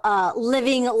being a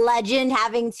living legend,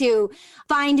 having to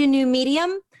find a new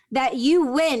medium, that you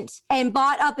went and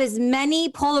bought up as many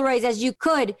Polaroids as you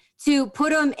could to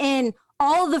put them in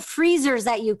all the freezers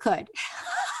that you could,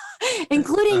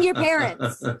 including your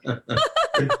parents.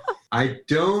 I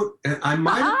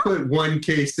might have put one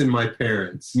case in my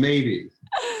parents, maybe.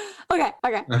 Okay.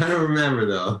 I don't remember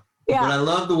though. Yeah. But I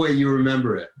love the way you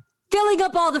remember it. Filling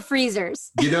up all the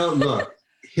freezers. Look,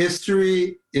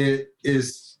 history, it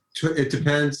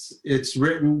depends. It's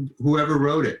written, whoever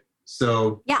wrote it.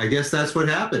 So yeah. I guess that's what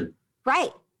happened.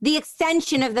 Right. The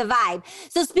extension of the vibe.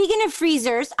 So speaking of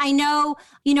freezers, I know,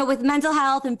 with mental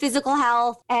health and physical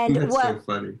health and that's so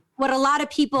funny. What a lot of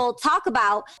people talk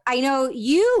about, I know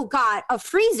you got a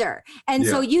freezer. And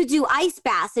so you do ice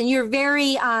baths and you're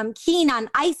very keen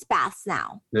on ice baths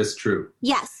now. That's true.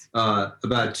 Yes.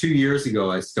 About 2 years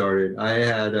ago, I started.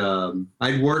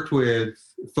 I'd worked with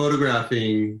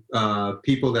photographing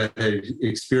people that had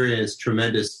experienced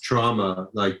tremendous trauma,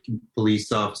 like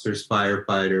police officers,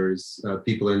 firefighters,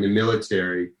 people in the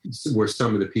military were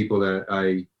some of the people that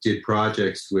I did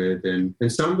projects with. And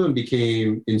some of them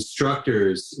became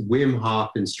instructors, Wim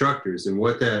Hof instructors. And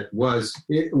what that was,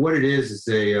 what it is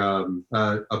a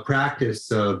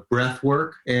practice of breath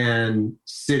work and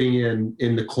sitting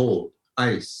in the cold.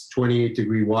 Ice,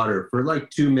 28-degree water for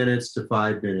 2 minutes to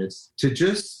 5 minutes to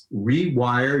just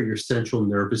rewire your central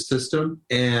nervous system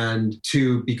and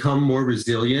to become more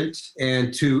resilient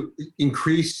and to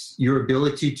increase your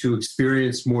ability to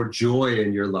experience more joy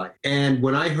in your life. And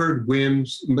when I heard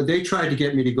Wim's, but they tried to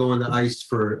get me to go on the ice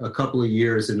for a couple of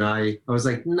years, and I was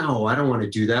like, no, I don't want to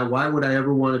do that. Why would I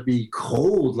ever want to be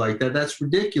cold like that? That's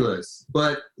ridiculous.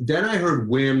 But then I heard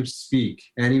Wim speak,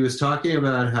 and he was talking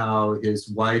about how his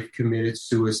wife committed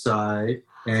suicide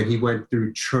and he went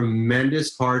through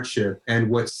tremendous hardship. And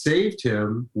what saved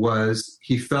him was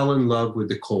he fell in love with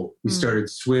the cold. He started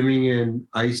swimming in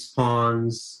ice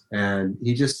ponds and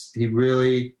he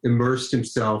really immersed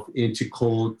himself into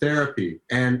cold therapy.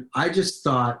 And I just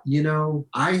thought,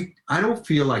 I don't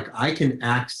feel like I can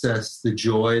access the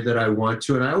joy that I want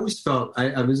to. And I always felt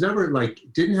I was never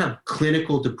didn't have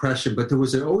clinical depression, but there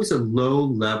was always a low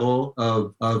level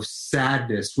of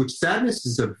sadness, which sadness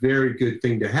is a very good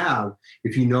thing to have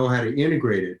if you know how to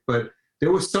integrate it. But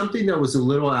there was something that was a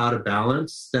little out of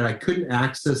balance, that I couldn't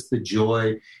access the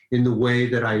joy in the way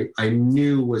that I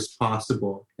knew was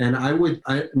possible. And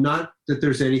not that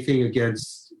there's anything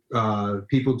against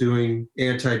people doing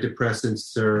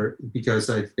antidepressants, or because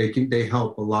they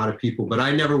help a lot of people, but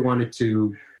I never wanted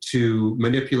to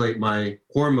manipulate my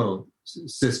hormone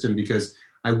system because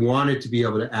I wanted to be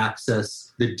able to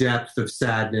access the depth of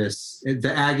sadness,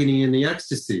 the agony and the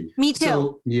ecstasy. Me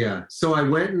too. So I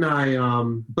went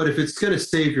and but if it's going to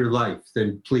save your life,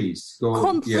 then please go.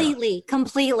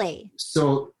 Completely.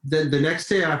 So then the next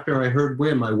day after I heard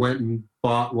Wim, I went and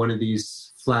bought one of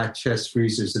these flat chest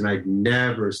freezers, and I'd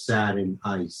never sat in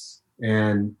ice.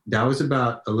 And that was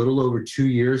about a little over 2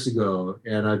 years ago.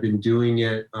 And I've been doing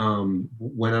it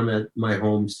when I'm at my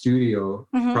home studio,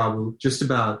 probably just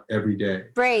about every day.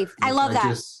 Brave. I love that. I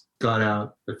just got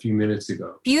out a few minutes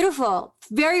ago. Beautiful.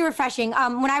 Very refreshing.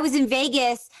 When I was in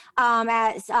Vegas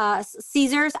at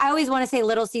Caesars, I always want to say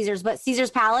Little Caesars, but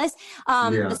Caesars Palace,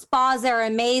 the spas are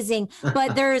amazing.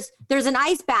 But there's an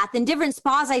ice bath. In different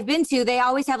spas I've been to, they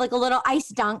always have like a little ice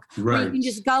dunk where you can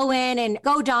just go in and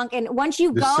go dunk. And once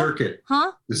you the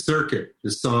circuit, the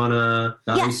sauna,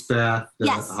 the ice bath, the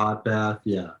hot bath.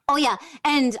 Yeah. Oh yeah.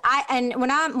 And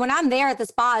when I'm there at the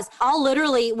spas, I'll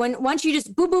literally, once you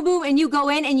just boom, boom, boom, and you go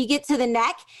in and you get to the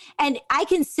neck, and I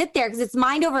can sit there because it's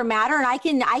mind over matter, and I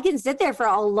can sit there for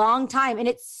a long time, and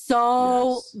it's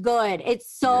so good. It's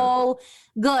so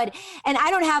good. And I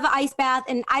don't have an ice bath,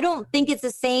 and I don't think it's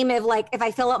the same if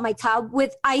I fill up my tub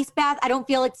with ice bath, I don't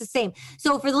feel it's the same.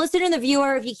 So for the listener and the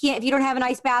viewer, if you don't have an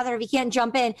ice bath or if you can't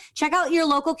jump in, check out your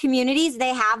local communities. They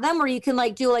have them where you can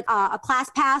do a class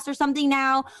pass or something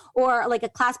now, or like a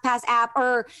class pass app,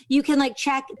 or you can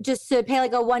check just to pay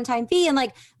a one-time fee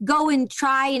and go and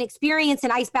try and experience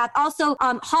an ice bath. Also,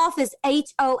 HOF is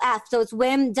HOF. So it's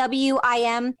WIM,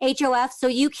 WIM, HOF. So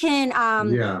you can,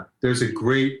 there's a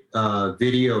great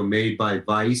video made by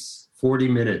Vice, 40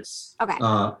 minutes. Okay.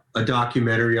 A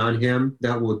documentary on him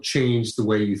that will change the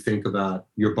way you think about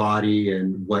your body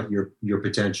and what your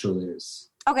potential is.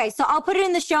 Okay, so I'll put it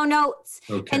in the show notes.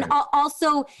 Okay. And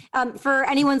also for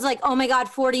anyone's oh my God,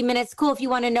 40 minutes, cool if you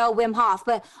want to know Wim Hof.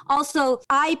 But also,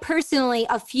 I personally,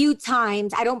 a few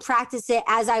times, I don't practice it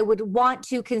as I would want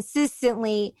to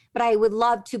consistently, but I would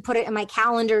love to put it in my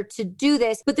calendar to do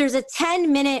this. But there's a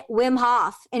 10-minute Wim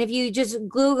Hof. And if you just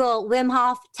Google Wim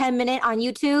Hof 10-minute on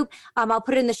YouTube, I'll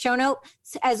put it in the show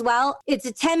notes as well. It's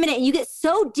a 10-minute, and you get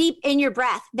so deep in your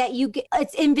breath that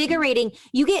it's invigorating.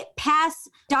 You get past,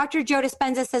 Dr. Joe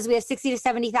Dispenza says we have 60 to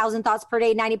 70,000 thoughts per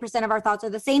day. 90% of our thoughts are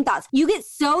the same thoughts. You get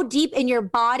so deep in your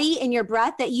body, in your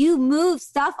breath, that you move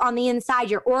stuff on the inside,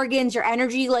 your organs, your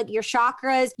energy, your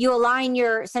chakras. You align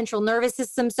your central nervous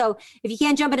system. So if you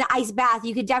can't jump in an ice bath,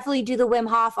 you could definitely do the Wim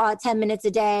Hof 10 minutes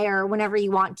a day or whenever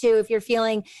you want to. If you're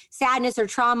feeling sadness or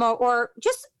trauma, or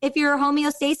just if you're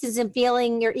homeostasis and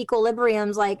feeling your equilibriums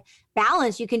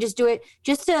balance, you can just do it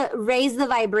just to raise the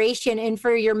vibration and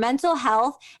for your mental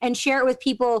health, and share it with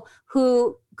people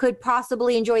who could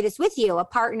possibly enjoy this with you, a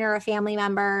partner, a family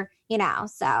member,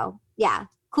 so yeah.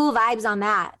 Cool vibes on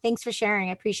that. Thanks for sharing.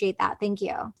 I appreciate that. Thank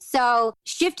you. So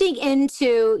shifting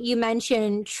into, you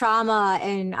mentioned trauma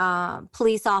and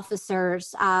police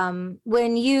officers.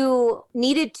 When you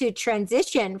needed to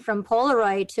transition from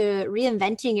Polaroid to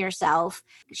reinventing yourself,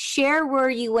 share where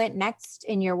you went next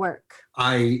in your work.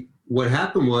 What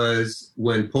happened was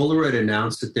when Polaroid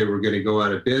announced that they were going to go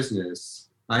out of business,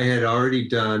 I had already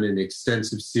done an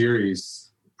extensive series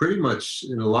pretty much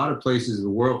in a lot of places in the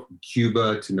world, from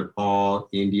Cuba to Nepal,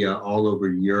 India, all over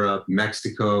Europe,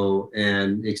 Mexico,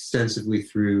 and extensively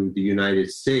through the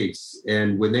United States.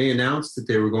 And when they announced that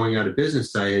they were going out of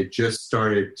business, I had just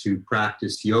started to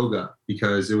practice yoga,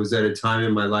 because it was at a time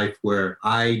in my life where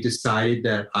I decided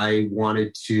that I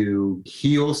wanted to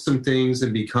heal some things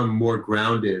and become more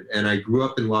grounded. And I grew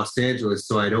up in Los Angeles,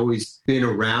 so I'd always been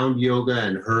around yoga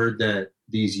and heard that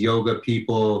these yoga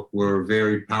people were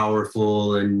very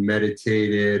powerful and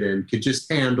meditated and could just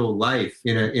handle life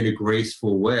in a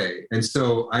graceful way. And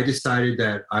so I decided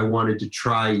that I wanted to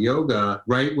try yoga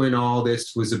right when all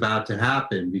this was about to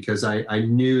happen, because I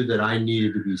knew that I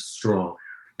needed to be strong.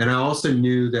 And I also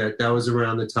knew that that was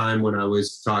around the time when I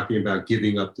was talking about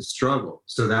giving up the struggle.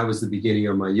 So that was the beginning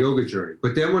of my yoga journey.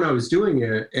 But then when I was doing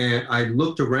it, and I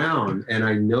looked around and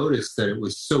I noticed that it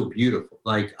was so beautiful.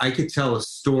 I could tell a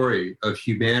story of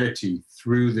humanity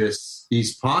through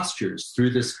these postures,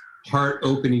 through this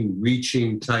heart-opening,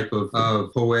 reaching type of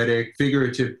poetic,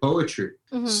 figurative poetry.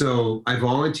 Mm-hmm. So I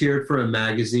volunteered for a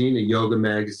magazine, a yoga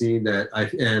magazine,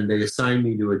 and they assigned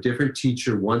me to a different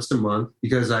teacher once a month,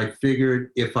 because I figured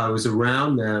if I was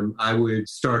around them, I would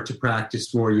start to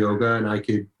practice more yoga and I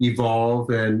could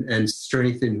evolve and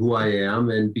strengthen who I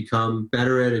am and become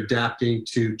better at adapting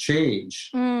to change.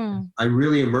 I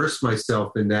really immersed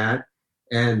myself in that.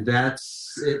 And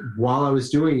that's it. While I was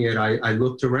doing it, I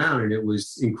looked around and it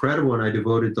was incredible. And I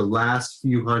devoted the last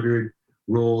few hundred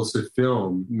rolls of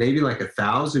film, maybe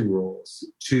 1,000 rolls,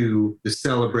 to the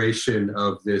celebration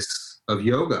of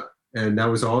yoga. And that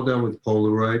was all done with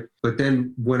Polaroid. But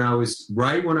then when I was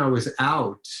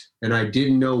out and I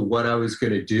didn't know what I was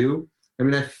going to do,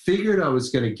 I figured I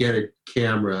was going to get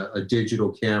a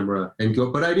digital camera and go,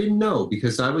 but I didn't know,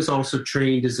 because I was also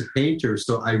trained as a painter.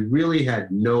 So I really had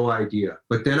no idea.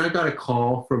 But then I got a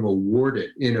call from a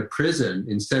warden in a prison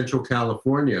in Central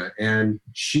California. And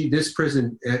this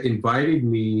prison invited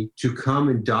me to come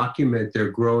and document their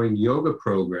growing yoga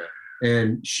program.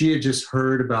 And she had just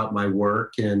heard about my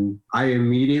work, and I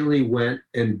immediately went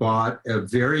and bought a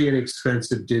very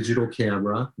inexpensive digital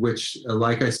camera, which,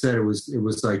 like I said, it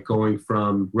was like going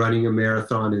from running a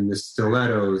marathon in the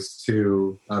stilettos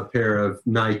to a pair of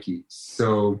Nikes.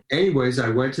 So anyways, I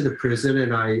went to the prison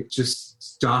and I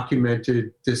just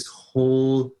documented this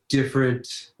whole different,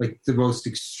 like the most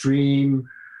extreme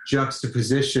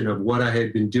juxtaposition of what I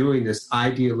had been doing, this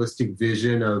idealistic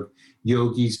vision of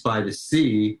yogis by the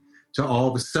sea, to all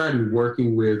of a sudden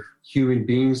working with human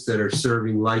beings that are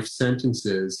serving life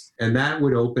sentences. And that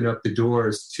would open up the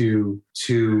doors to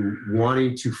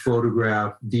wanting to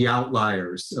photograph the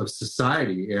outliers of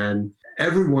society. And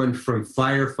everyone from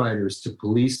firefighters to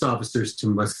police officers to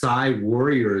Maasai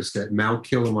warriors at Mount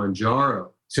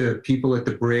Kilimanjaro, to people at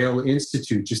the Braille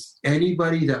Institute, just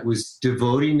anybody that was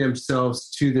devoting themselves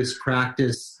to this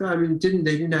practice. I mean,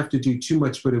 they didn't have to do too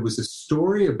much, but it was a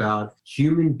story about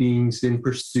human beings in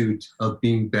pursuit of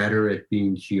being better at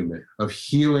being human, of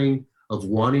healing, of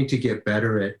wanting to get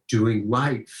better at doing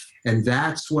life. And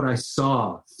that's what I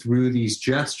saw through these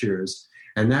gestures.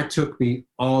 And that took me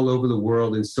all over the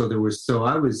world. And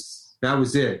that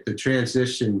was it. The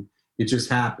transition, it just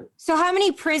happened. So how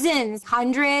many prisons?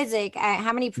 Hundreds? Like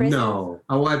how many prisons? No.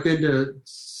 Oh, I've been to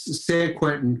San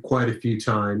Quentin quite a few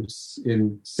times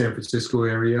in San Francisco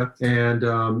area, and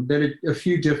then a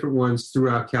few different ones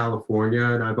throughout California.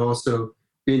 And I've also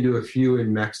been to a few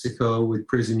in Mexico with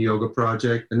Prison Yoga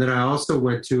Project. And then I also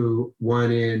went to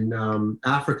one in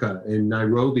Africa, in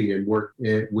Nairobi, and worked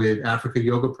with Africa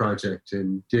Yoga Project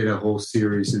and did a whole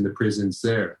series in the prisons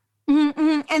there.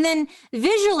 Mm-hmm. And then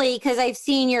visually, because I've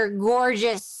seen your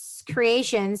gorgeous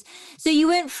creations. So you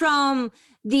went from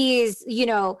these,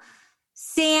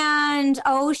 sand,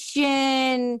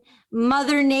 ocean,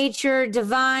 Mother Nature,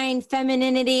 divine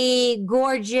femininity,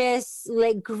 gorgeous,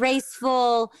 like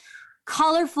graceful,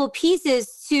 colorful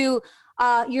pieces to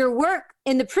your work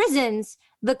in the prisons.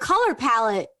 The color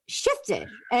palette shifted,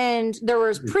 and there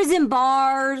was prison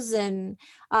bars. And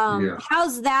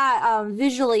how's that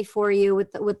visually for you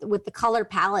with the color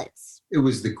palettes? It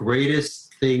was the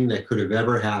greatest thing that could have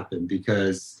ever happened,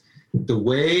 because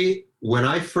when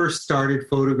I first started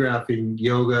photographing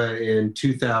yoga in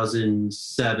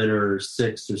 2007 or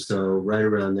 6 or so, right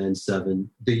around then, 7,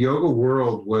 the yoga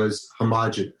world was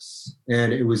homogenous,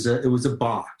 and it was a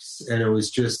box, and it was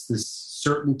just this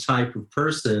certain type of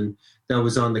person that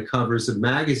was on the covers of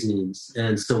magazines.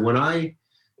 And so when I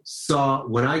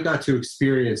got to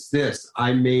experience this,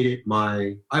 I made it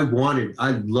I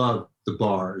loved the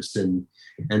bars and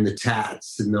the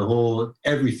tats and the whole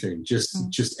everything,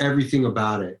 just everything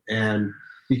about it. And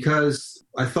because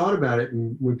I thought about it,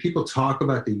 and when people talk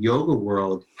about the yoga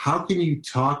world, how can you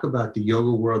talk about the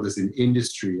yoga world as an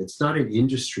industry? It's not an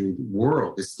industry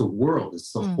world. It's the world.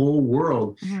 It's the whole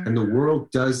world. Mm-hmm. And the world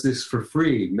does this for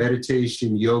free.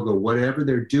 Meditation, yoga, whatever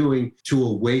they're doing to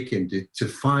awaken, to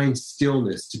find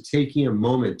stillness, to taking a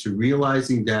moment, to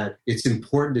realizing that it's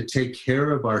important to take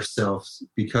care of ourselves,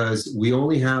 because we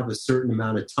only have a certain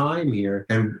amount of time here.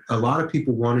 And a lot of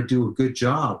people want to do a good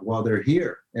job while they're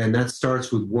here. And that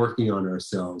starts with working on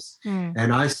ourselves.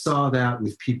 And I saw that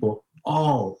with people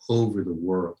all over the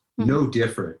world, no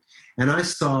different. And I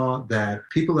saw that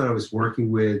people that I was working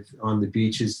with on the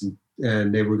beaches,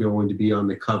 and they were going to be on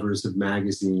the covers of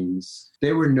magazines,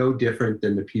 they were no different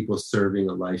than the people serving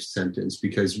a life sentence.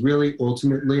 Because really,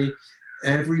 ultimately,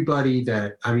 everybody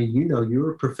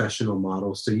you're a professional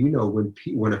model, so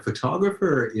when a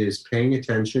photographer is paying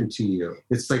attention to you,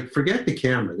 it's like, forget the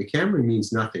camera. The camera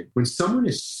means nothing. When someone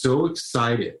is so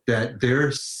excited that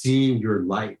they're seeing your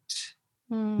light,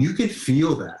 you can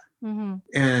feel that. Mm-hmm.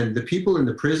 And the people in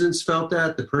the prisons felt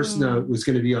that. The person that was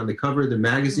going to be on the cover of the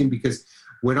magazine, because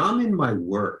when I'm in my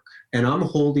work and I'm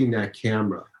holding that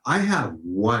camera, I have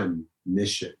one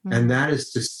mission, and that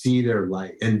is to see their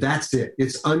light. And that's it.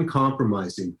 It's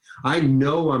uncompromising. I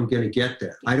know I'm going to get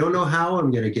there. I don't know how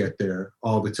I'm going to get there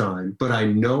all the time, but I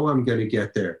know I'm going to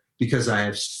get there because I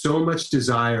have so much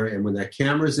desire. And when that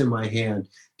camera's in my hand,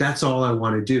 that's all I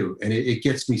want to do. And it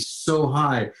gets me so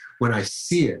high when I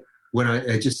see it, when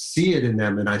I just see it in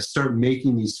them, and I start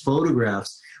making these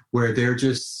photographs where they're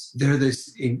just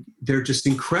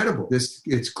incredible.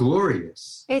 It's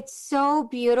glorious. It's so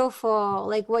beautiful.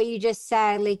 Like what you just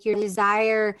said, like your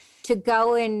desire to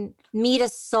go and meet a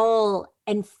soul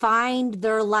and find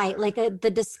their light, like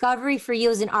the discovery for you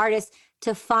as an artist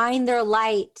to find their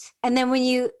light. And then when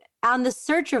you on the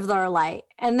search of their light,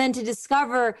 and then to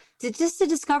discover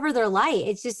their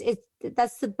light,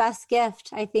 that's the best gift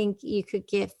I think you could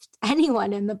gift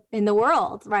anyone in the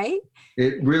world, right?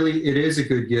 It is a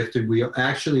good gift. And we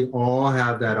actually all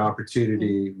have that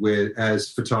opportunity as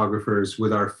photographers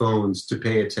with our phones to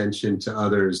pay attention to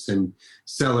others and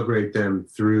celebrate them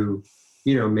through,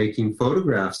 making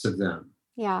photographs of them.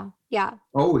 Yeah. Yeah.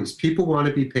 Always. People want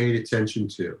to be paid attention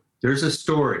to. There's a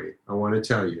story I want to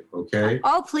tell you, okay?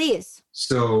 Oh, please.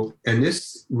 So, and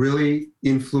this really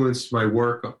influenced my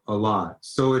work a lot.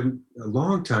 So a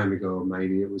long time ago,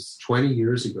 maybe it was 20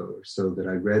 years ago or so, that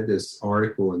I read this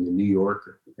article in the New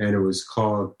Yorker, and it was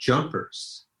called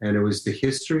Jumpers. And it was the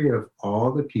history of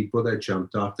all the people that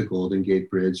jumped off the Golden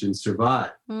Gate Bridge and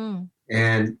survived.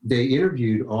 And they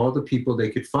interviewed all the people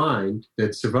they could find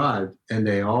that survived, and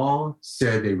they all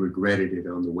said they regretted it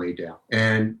on the way down.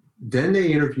 And then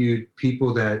they interviewed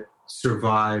people that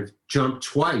survived, jumped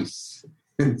twice,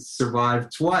 and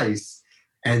survived twice,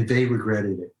 and they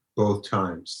regretted it both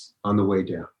times on the way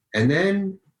down. And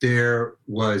then there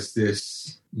was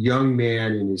this young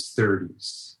man in his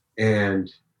 30s,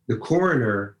 and the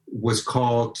coroner was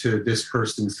called to this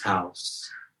person's house.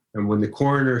 And when the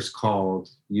coroner's called,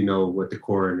 you know what the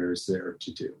coroner's there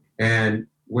to do. And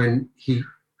when he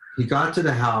got to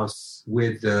the house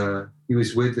he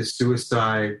was with the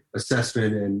suicide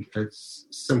assessment and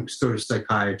some sort of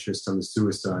psychiatrist on the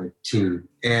suicide team.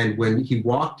 And when he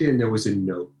walked in, there was a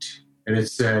note, and it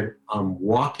said, "I'm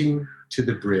walking to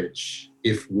the bridge.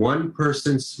 If one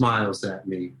person smiles at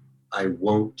me, I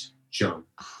won't jump."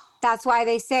 That's why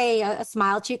they say a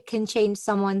smile can change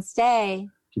someone's day.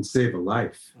 Can save a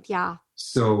life. Yeah.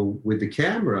 So with the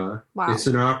camera, wow. It's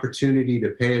an opportunity to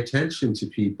pay attention to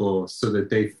people so that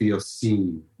they feel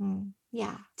seen.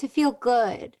 Yeah. To feel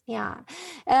good. Yeah.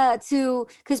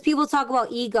 Because people talk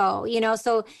about ego,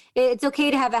 so it's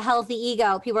okay to have a healthy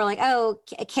ego. People are like, oh,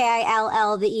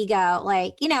 KILL, the ego.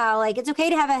 Like, it's okay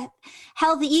to have a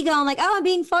healthy ego. I'm like, oh, I'm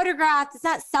being photographed. It's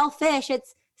not selfish.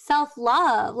 It's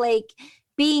self-love. Like,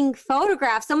 being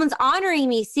photographed, someone's honoring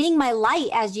me, seeing my light,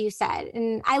 as you said.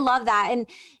 And I love that. And,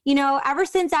 ever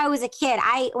since I was a kid,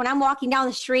 when I'm walking down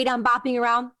the street, I'm bopping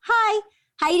around. Hi,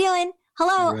 how you doing?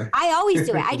 Hello. Right. I always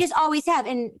do it. I just always have.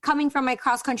 And coming from my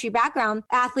cross country background,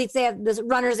 athletes, they have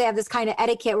this kind of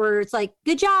etiquette where it's like,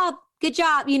 good job.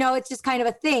 It's just kind of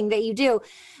a thing that you do.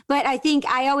 But I think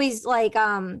I always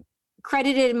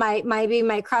credited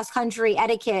my cross country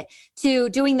etiquette to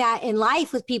doing that in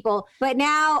life with people. But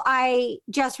now I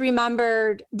just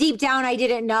remembered deep down, I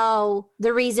didn't know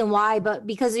the reason why, but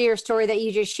because of your story that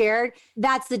you just shared,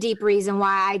 that's the deep reason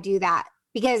why I do that.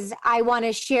 Because I want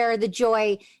to share the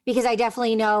joy, because I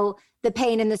definitely know the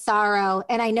pain and the sorrow.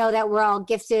 And I know that we're all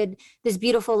gifted this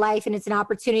beautiful life, and it's an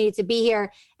opportunity to be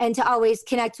here and to always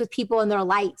connect with people in their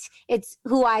light. It's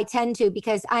who I tend to,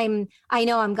 because I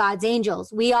know I'm God's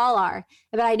angels. We all are.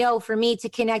 But I know for me to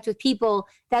connect with people,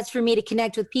 that's for me to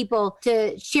connect with people,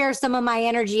 to share some of my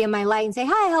energy and my light and say,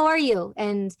 hi, how are you?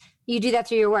 And you do that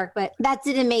through your work. But that's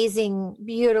an amazing,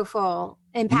 beautiful,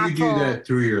 impactful. You do that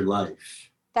through your life.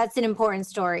 That's an important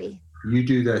story. You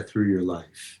do that through your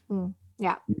life.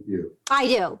 Yeah. You do. I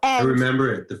do. And I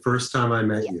remember it the first time I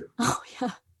met you. Oh,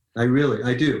 yeah. I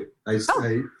do.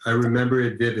 I remember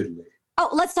it vividly. Oh,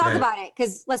 let's talk about it.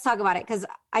 Because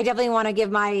I definitely want to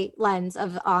give my lens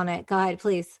on it. Go ahead,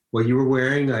 please. Well, you were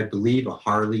wearing, I believe, a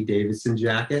Harley Davidson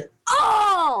jacket.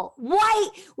 Oh,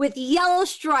 white with yellow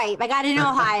stripe. I got it in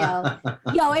Ohio.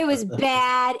 Yo, it was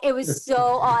bad. It was so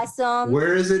awesome.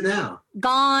 Where is it now?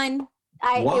 Gone.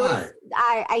 Why?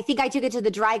 I think I took it to the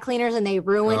dry cleaners and they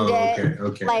ruined it.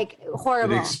 Okay. Like,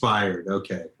 horrible. It expired.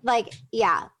 Okay. Like,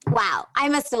 yeah. Wow. I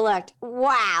must have looked.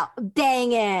 Wow.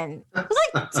 Banging. It was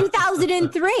like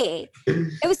 2003.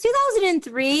 It was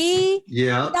 2003.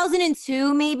 Yeah.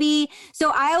 2002 maybe.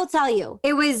 So I'll tell you,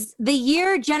 it was the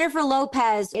year Jennifer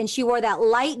Lopez, and she wore that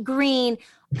light green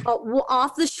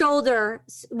off the shoulder.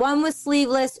 One was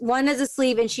sleeveless, one has a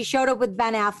sleeve, and she showed up with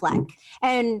Ben Affleck.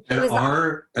 And it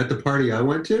was at the party I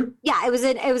went to? Yeah, it was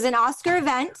an Oscar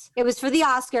event. It was for the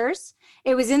Oscars.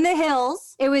 It was in the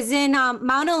hills. It was in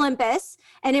Mount Olympus.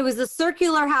 And it was the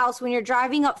circular house when you're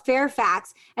driving up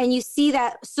Fairfax and you see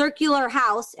that circular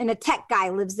house, and a tech guy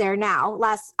lives there now,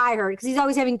 last I heard, because he's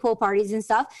always having pool parties and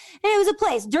stuff. And it was a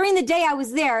place. During the day I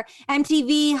was there,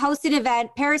 MTV hosted an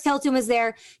event. Paris Hilton was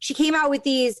there. She came out with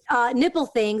these nipple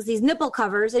things, these nipple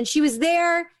covers, and she was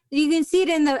there You can see it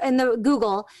in the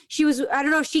Google. She was, I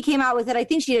don't know if she came out with it. I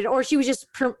think she did, or she was just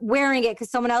wearing it because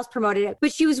someone else promoted it.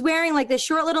 But she was wearing like this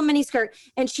short little mini skirt,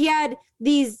 and she had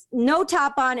these no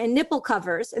top on and nipple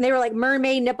covers, and they were like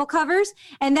mermaid nipple covers.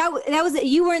 And that was,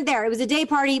 you weren't there. It was a day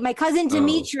party. My cousin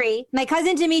Dimitri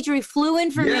flew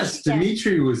in from Michigan. Yes,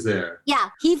 Dimitri was there. Yeah,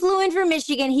 he flew in from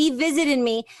Michigan. He visited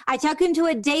me. I took him to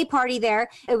a day party there.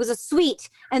 It was a suite,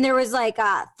 and there was like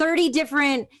 30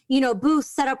 different, booths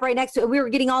set up right next to it. We were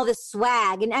getting all this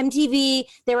swag. And MTV,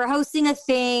 they were hosting a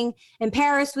thing, and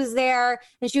Paris was there,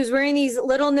 and she was wearing these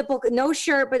little no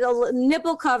shirt, but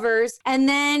nipple covers. And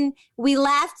then we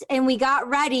left and we got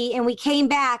ready and we came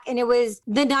back, and it was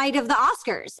the night of the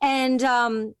Oscars. And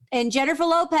Jennifer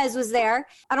Lopez was there.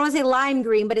 I don't want to say lime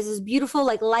green, but it's this beautiful,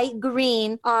 like light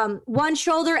green, one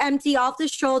shoulder empty, off the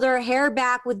shoulder, hair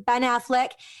back with Ben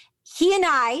Affleck. He and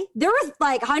I, there were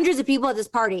like hundreds of people at this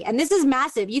party, and this is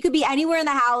massive. You could be anywhere in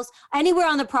the house, anywhere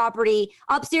on the property,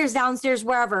 upstairs, downstairs,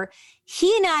 wherever.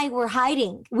 He and I were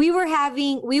hiding. We were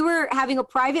having a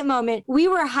private moment. We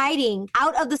were hiding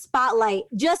out of the spotlight,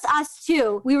 just us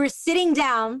two. We were sitting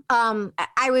down.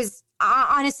 I was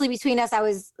honestly, between us, I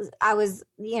was,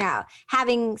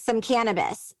 having some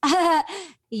cannabis.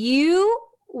 You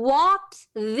walked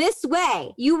this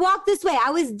way.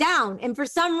 I was down. And for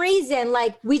some reason,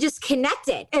 like, we just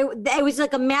connected. It was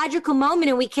like a magical moment,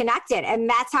 and we connected. And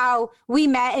that's how we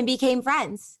met and became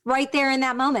friends, right there in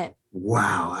that moment.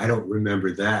 Wow. I don't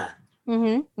remember that.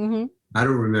 Mm-hmm. Mm-hmm. I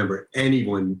don't remember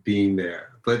anyone being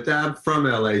there. But I'm from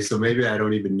LA, so maybe I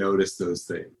don't even notice those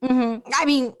things. Mm-hmm. I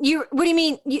mean, what do you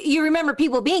mean? You remember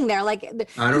people being there? Like, I don't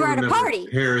you were at remember a party.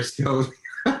 Paris Hilton.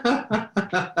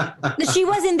 She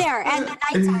wasn't there at the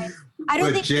nighttime. I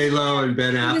don't think J-Lo and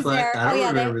Ben Affleck. I don't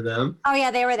remember them. Oh yeah,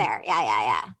 they were there.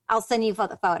 Yeah. I'll send you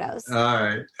the photos. All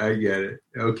right, I get it.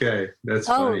 Okay, that's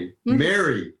funny. Mm-hmm.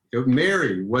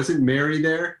 Mary, wasn't Mary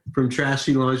there from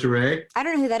Trashy Lingerie? I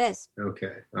don't know who that is.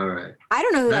 Okay, all right. I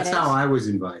don't know who that is. That's how I was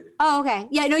invited. Oh, okay.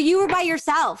 Yeah, no, you were by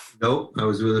yourself. Nope, I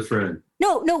was with a friend.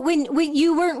 No, when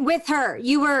you weren't with her,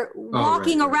 you were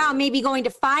walking around, maybe going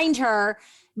to find her,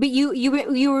 but you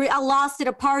were lost at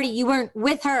a party. You weren't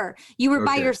with her. You were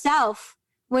by yourself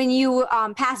when you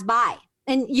passed by,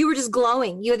 and you were just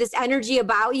glowing. You had this energy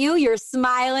about you. You're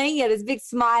smiling. You had this big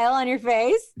smile on your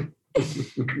face.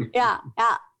 Yeah.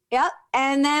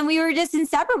 And then we were just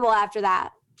inseparable after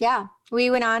that. Yeah.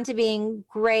 We went on to being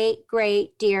great,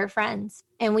 great, dear friends,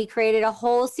 and we created a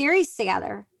whole series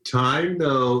together. Time,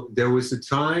 though, there was a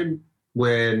time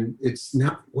when it's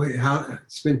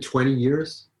been 20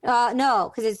 years?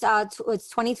 No, because it's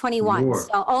 2021. More.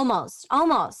 So almost.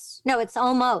 No, it's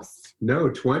almost. No,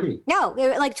 20. No,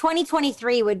 like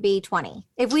 2023 would be 20.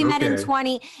 If we met in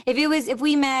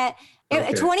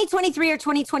 2023 or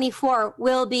 2024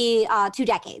 will be 2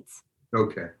 decades.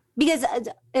 Okay. Because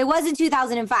it was in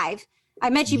 2005.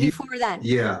 I met you before then.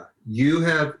 Yeah. You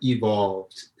have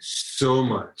evolved so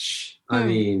much. I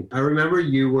mean, I remember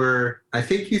I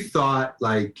think you thought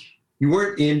like you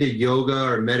weren't into yoga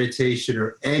or meditation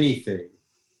or anything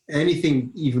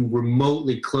even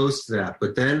remotely close to that.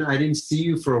 But then I didn't see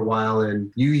you for a while,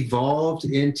 and you evolved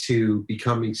into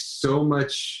becoming so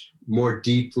much more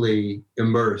deeply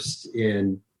immersed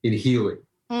in healing.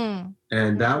 And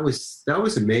that was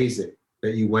amazing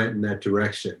that you went in that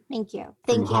direction. Thank you.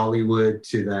 From Hollywood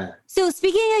to that. So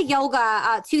speaking of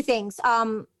yoga, 2 things.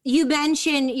 You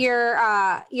mentioned your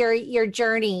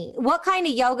journey. What kind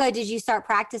of yoga did you start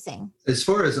practicing? As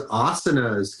far as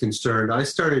asana is concerned, I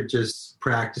started just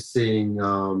practicing.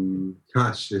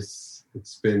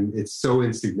 It's so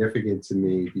insignificant to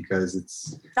me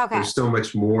because there's so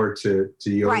much more to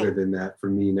yoga than that for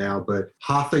me now. But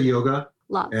hatha yoga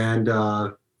and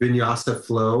vinyasa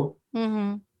flow.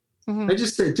 Mm-hmm. Mm-hmm.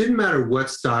 It didn't matter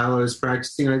what style I was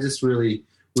practicing. I just really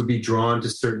would be drawn to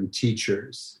certain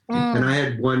teachers. And I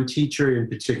had one teacher in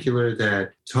particular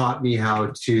that taught me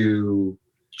how to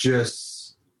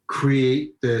just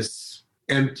create this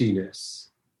emptiness,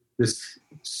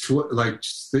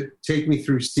 take me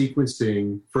through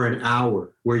sequencing for an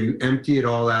hour where you empty it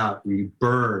all out and you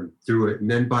burn through it. And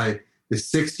then by the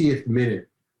 60th minute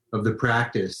of the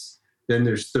practice, then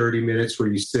there's 30 minutes where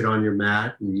you sit on your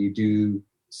mat and you do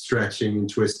stretching and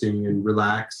twisting and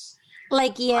relax.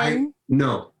 Like yin?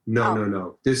 No.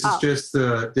 This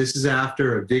is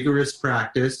after a vigorous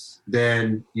practice.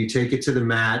 Then you take it to the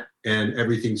mat and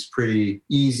everything's pretty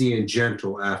easy and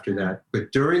gentle after that.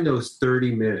 But during those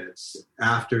 30 minutes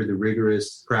after the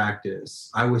rigorous practice,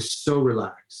 I was so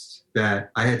relaxed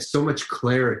that I had so much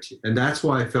clarity. And that's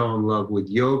why I fell in love with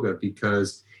yoga,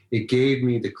 because it gave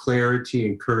me the clarity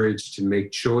and courage to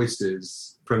make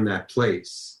choices from that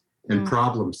place. and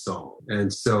problem solve.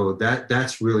 And so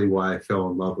that's really why I fell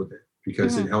in love with it,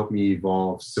 because it helped me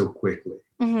evolve so quickly.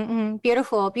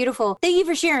 Beautiful, beautiful. Thank you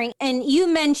for sharing. And you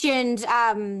mentioned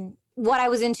what I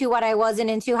was into, what I wasn't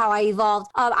into, how I evolved.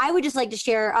 I would just like to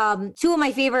share two of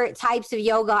my favorite types of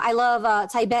yoga. I love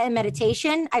Tibetan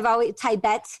meditation. I've always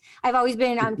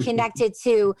been connected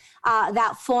to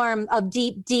that form of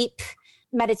deep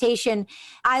meditation.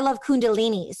 I love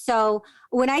Kundalini. So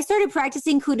when I started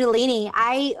practicing Kundalini,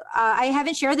 I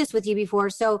haven't shared this with you before.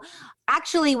 So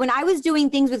actually, when I was doing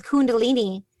things with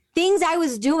Kundalini, things I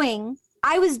was doing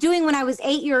when I was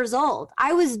 8 years old.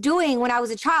 I was doing when I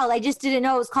was a child. I just didn't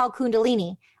know it was called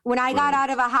Kundalini. When I got out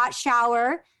of a hot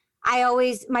shower,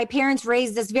 my parents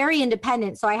raised us very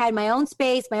independent. So I had my own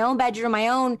space, my own bedroom, my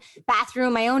own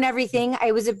bathroom, my own everything.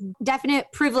 It was a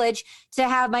definite privilege to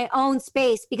have my own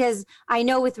space, because I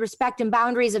know with respect and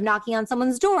boundaries of knocking on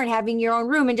someone's door and having your own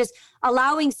room and just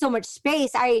allowing so much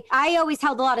space. I always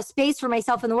held a lot of space for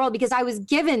myself in the world because I was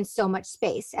given so much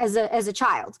space as a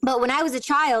child. But when I was a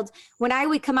child, when I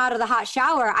would come out of the hot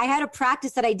shower, I had a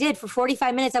practice that I did for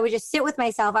 45 minutes. I would just sit with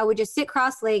myself. I would just sit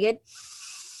cross-legged.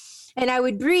 And I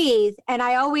would breathe. And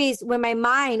I always, when my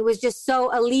mind was just so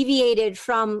alleviated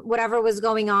from whatever was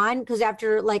going on, because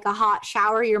after like a hot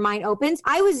shower, your mind opens.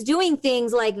 I was doing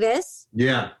things like this.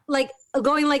 Yeah. Like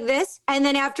going like this. And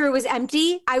then after it was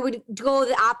empty, I would go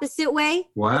the opposite way.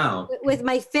 Wow. With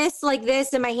my fists like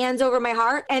this and my hands over my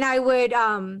heart. And I would,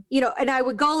 and I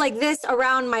would go like this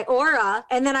around my aura.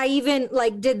 And then I even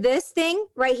like did this thing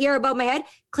right here above my head,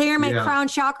 clear my crown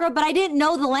chakra. But I didn't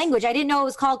know the language. I didn't know it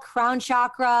was called crown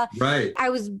chakra. Right. I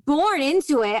was born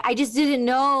into it. I just didn't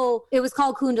know it was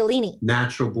called Kundalini.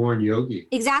 Natural born yogi.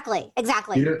 Exactly.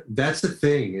 You know, that's the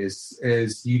thing is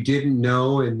you didn't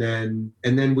know. And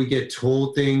then we get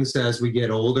told things as we get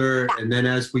older. Yeah. And then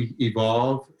as we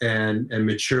evolve and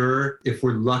mature, if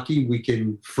we're lucky, we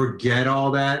can forget all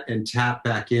that and tap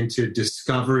back into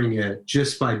discovering it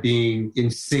just by being in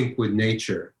sync with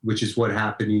nature, which is what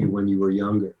happened to you when you were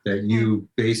younger, that you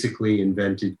basically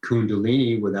invented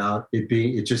Kundalini without it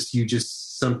being, you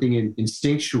just something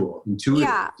instinctual, intuitive,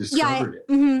 discovered it.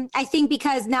 Mm-hmm. I think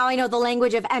because now I know the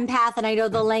language of empath and I know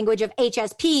the language of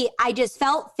HSP, I just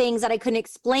felt things that I couldn't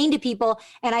explain to people.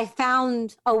 And I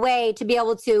found a way to be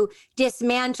able to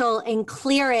dismantle and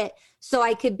clear it so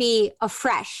I could be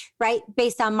afresh, right?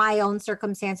 Based on my own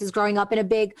circumstances growing up in a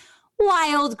big,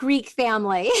 wild Greek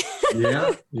family.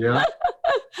 Yeah.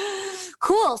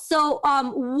 Cool. So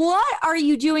what are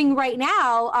you doing right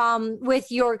now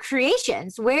with your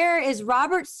creations? Where is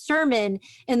Robert Sturman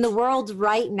in the world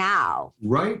right now?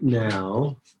 Right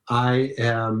now, I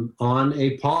am on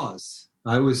a pause.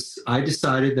 I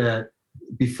decided that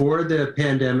before the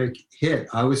pandemic hit,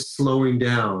 I was slowing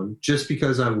down just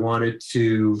because I wanted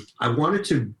to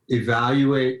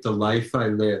evaluate the life I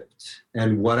lived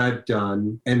and what I've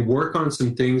done and work on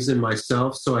some things in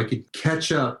myself so I could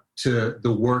catch up to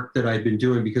the work that I've been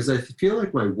doing, because I feel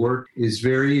like my work is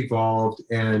very evolved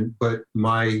but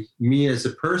me as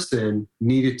a person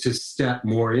needed to step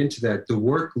more into that. The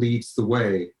work leads the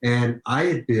way. And I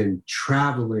had been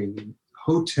traveling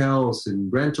hotels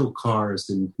and rental cars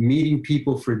and meeting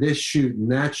people for this shoot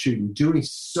and that shoot and doing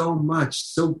so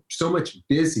much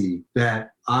busy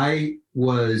that I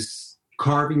was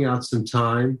carving out some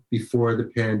time before the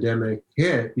pandemic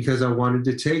hit because I wanted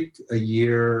to take a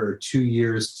year or 2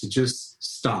 years to just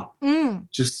stop.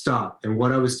 Just stop. And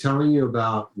what I was telling you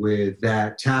about with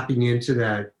that tapping into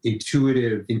that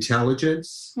intuitive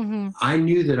intelligence, I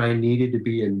knew that I needed to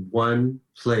be in one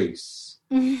place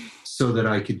so that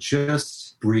I could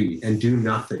just breathe and do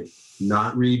nothing,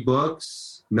 not read books,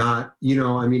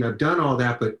 I've done all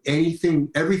that, but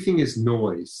everything is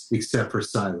noise except for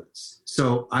silence.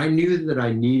 So I knew that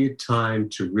I needed time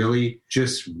to really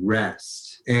just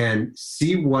rest and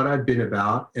see what I've been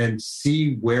about and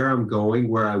see where I'm going,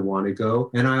 where I want to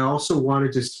go. And I also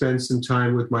wanted to spend some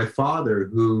time with my father,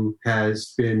 who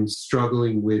has been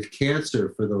struggling with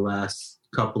cancer for the last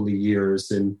couple of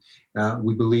years. And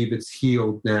we believe it's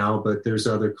healed now, but there's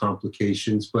other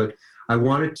complications. But I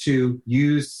wanted to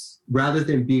use, rather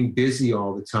than being busy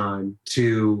all the time,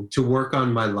 to work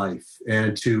on my life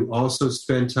and to also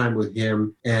spend time with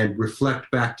him and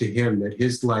reflect back to him that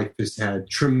his life has had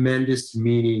tremendous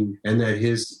meaning and that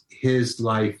his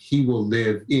life, he will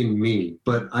live in me.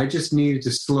 But I just needed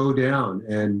to slow down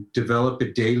and develop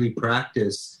a daily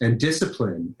practice and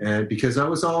discipline. And because I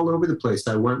was all over the place,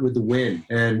 I went with the wind,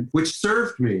 and which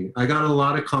served me. I got a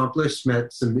lot accomplished,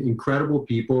 met some incredible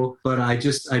people, but I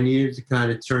needed to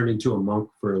kind of turn into a monk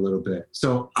for a little bit.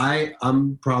 So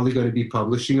I'm probably going to be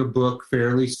publishing a book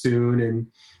fairly soon, and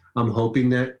I'm hoping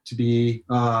that to be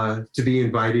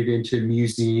invited into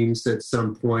museums at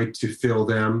some point to fill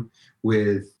them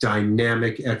with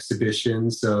dynamic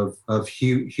exhibitions of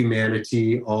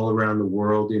humanity all around the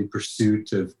world in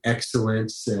pursuit of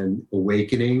excellence and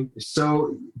awakening.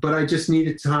 So, but I just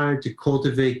needed time to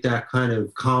cultivate that kind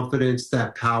of confidence,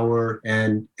 that power,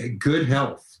 and good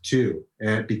health too.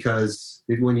 And because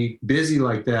when you're busy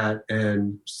like that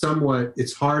and somewhat,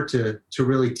 it's hard to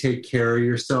really take care of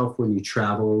yourself when you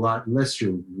travel a lot, unless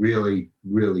you're really,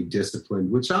 really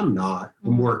disciplined, which I'm not.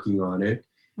 I'm working on it.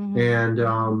 And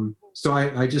so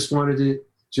I just wanted to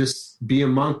just be a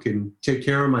monk and take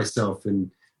care of myself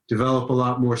and develop a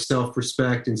lot more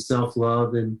self-respect and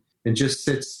self-love and just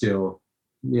sit still,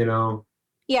 you know.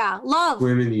 Yeah, love.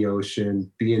 Swim in the ocean,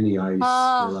 be in the ice,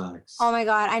 relax. Oh my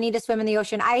God, I need to swim in the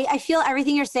ocean. I feel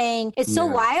everything you're saying. It's so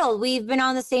wild. We've been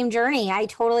on the same journey. I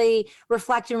totally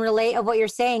reflect and relate of what you're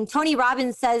saying. Tony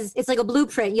Robbins says it's like a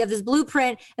blueprint. You have this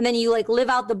blueprint and then you like live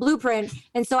out the blueprint.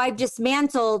 And so I've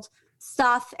dismantled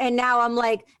stuff and now I'm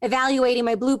like evaluating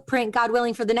my blueprint, God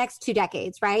willing, for the next 2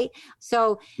 decades, right?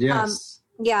 So yes.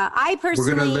 Yeah, I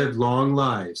personally... We're going to live long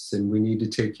lives, and we need to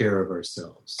take care of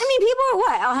ourselves. I mean, people are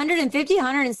what, 150,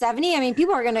 170? I mean,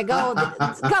 people are going to go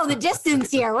the distance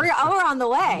here. We're on the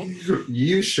way.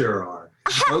 You sure are.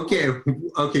 Okay.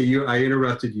 I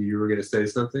interrupted you. You were going to say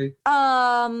something?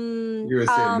 You're going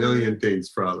to say a million things,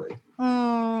 probably.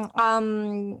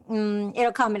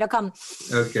 It'll come.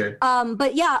 Okay.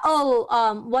 But yeah.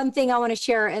 One thing I want to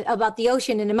share about the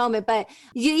ocean in a moment, but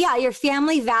your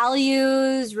family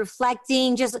values,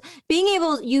 reflecting, just being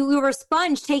able, you were a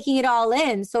sponge taking it all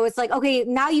in. So it's like, okay,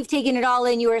 now you've taken it all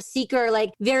in. You were a seeker,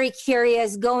 like very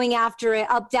curious, going after it,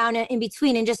 up, down, and in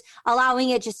between, and just allowing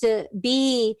it just to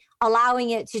be, allowing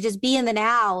it to just be in the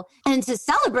now and to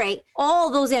celebrate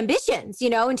all those ambitions,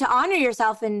 and to honor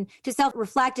yourself and to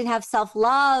self-reflect and have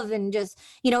self-love and just,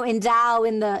 endow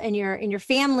in your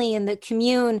family and the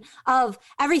commune of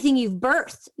everything you've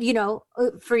birthed,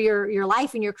 for your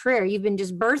life and your career. You've been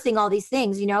just birthing all these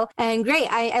things, and great.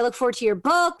 I look forward to your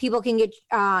book. People can get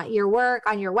your work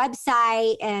on your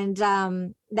website,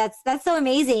 and that's so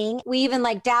amazing. We even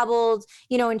dabbled,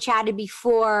 and chatted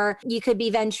before. You could be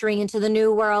venturing into the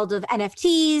new world of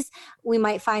NFTs. We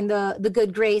might find the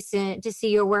good grace to see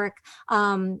your work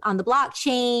on the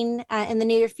blockchain in the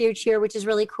near future, which is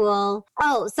really cool.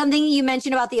 Oh, something you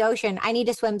mentioned about the ocean. I need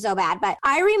to swim so bad, but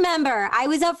I remember I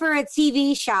was up for a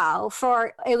TV show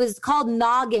it was called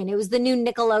Noggin. It was the new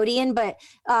Nickelodeon, but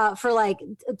for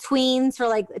tweens,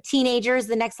 for teenagers,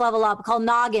 the next level up, called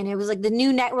Noggin. It was the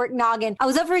new network Noggin. I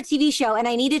was up for a TV show and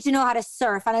I needed to know how to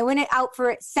surf, and I went out for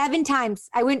it 7 times.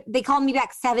 They called me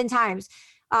back 7 times.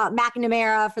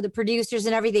 McNamara, for the producers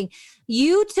and everything.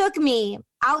 You took me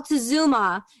out to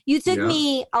Zuma. You took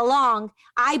me along.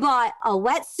 I bought a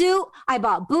wetsuit. I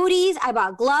bought booties. I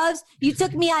bought gloves. You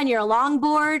took me on your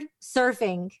longboard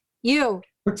surfing. You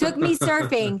took me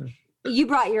surfing. You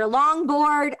brought your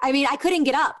longboard. I mean, I couldn't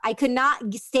get up. I could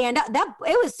not stand up.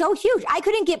 It was so huge. I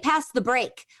couldn't get past the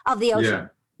break of the ocean.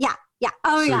 Yeah.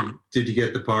 Oh my God. Did you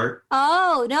get the part?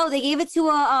 Oh no, they gave it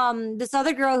to this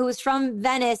other girl who was from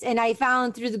Venice, and I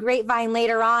found through the grapevine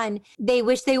later on, they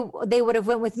wish they would have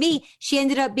went with me. She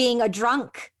ended up being a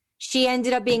drunk. She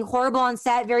ended up being horrible on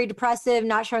set, very depressive,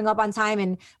 not showing up on time,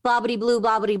 and blah, blah, blah,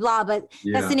 blah, blah, blah. But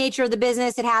that's the nature of the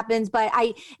business. It happens. But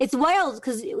it's wild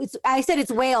because I said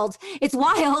it's wailed. It's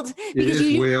wild. It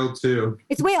is wailed too.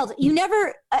 It's wailed. You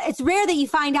never, it's rare that you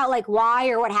find out why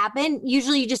or what happened.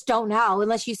 Usually you just don't know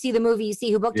unless you see the movie, you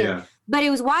see who booked it. But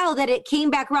it was wild that it came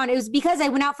back around. It was because I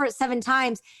went out for it 7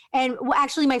 times. And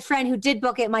actually my friend who did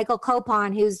book it, Michael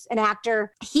Copon, who's an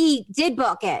actor, he did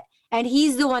book it. And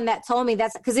he's the one that told me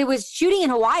that's because it was shooting in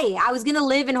Hawaii. I was going to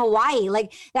live in Hawaii.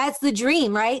 That's the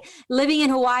dream, right? Living in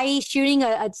Hawaii, shooting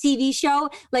a TV show,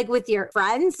 with your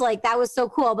friends. That was so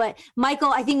cool. But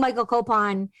I think Michael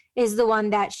Copon is the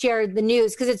one that shared the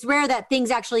news, because it's rare that things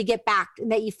actually get back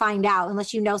and that you find out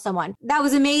unless you know someone. That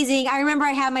was amazing. I remember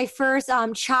I had my first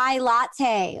chai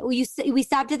latte. We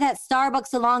stopped at that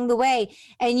Starbucks along the way,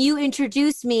 and you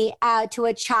introduced me to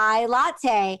a chai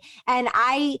latte, and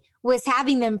I was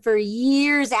having them for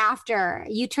years after.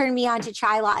 You turned me on to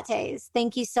chai lattes.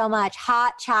 Thank you so much.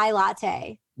 Hot chai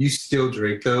latte. You still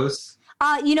drink those?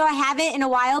 I haven't in a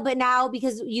while, but now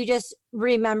because we just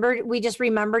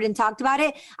remembered and talked about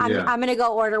it, I'm going to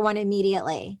go order one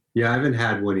immediately. Yeah, I haven't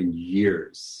had one in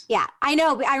years. Yeah, I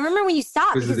know. But I remember when you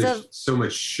stopped because of so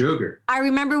much sugar. I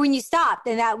remember when you stopped,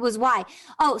 and that was why.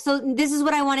 Oh, so this is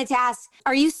what I wanted to ask.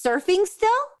 Are you surfing still?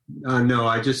 No,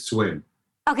 I just swim.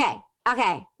 Okay.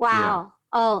 Wow.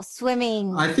 Oh,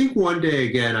 swimming. I think one day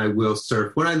again I will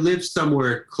surf. When I live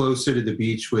somewhere closer to the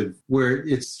beach where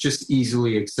it's just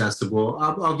easily accessible,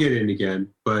 I'll get in again.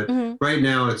 But right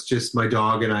now it's just my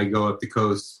dog and I go up the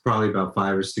coast probably about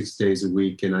 5 or 6 days a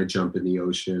week, and I jump in the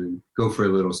ocean and go for a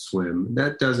little swim.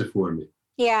 That does it for me.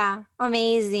 Yeah.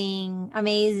 Amazing.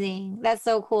 Amazing. That's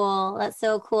so cool. That's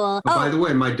so cool. By the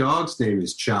way, my dog's name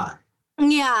is Chai.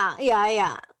 Yeah.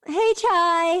 Hey,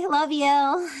 Chai. Love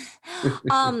you.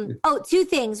 Two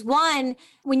things. One,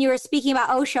 when you were speaking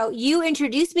about Osho, you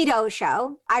introduced me to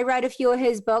Osho. I read a few of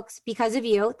his books because of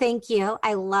you. Thank you.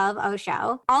 I love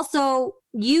Osho. Also,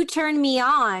 you turned me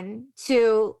on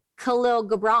to Khalil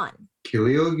Gibran.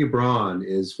 Khalil Gibran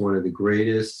is one of the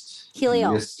greatest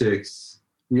mystics.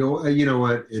 You know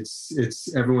what?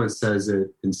 It's everyone says it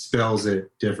and spells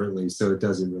it differently, so it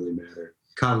doesn't really matter.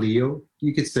 Khalil,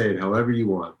 you could say it however you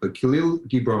want, but Khalil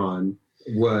Gibran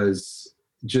was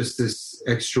just this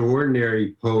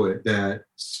extraordinary poet that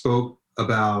spoke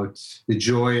about the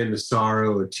joy and the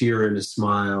sorrow, a tear and a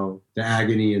smile, the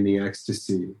agony and the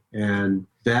ecstasy. And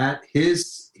that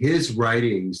his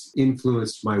writings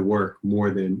influenced my work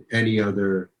more than any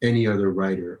other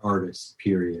writer, artist,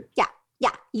 period. Yeah.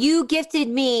 You gifted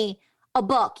me a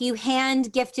book. You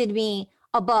hand gifted me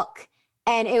a book.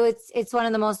 And it's one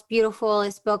of the most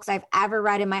beautifulest books I've ever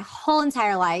read in my whole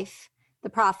entire life, The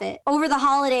Prophet. Over the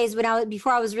holidays,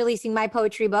 before I was releasing my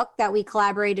poetry book that we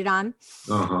collaborated on,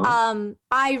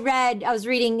 I was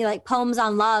reading like poems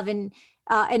on love and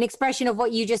an expression of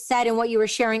what you just said and what you were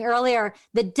sharing earlier,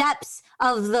 the depths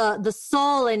of the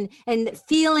soul and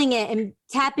feeling it and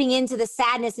tapping into the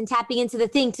sadness and tapping into the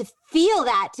thing, to feel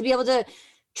that, to be able to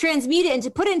transmute it and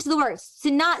to put it into the words, to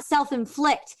not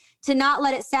self-inflict, to not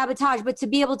let it sabotage, but to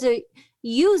be able to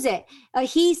use it.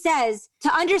 He says to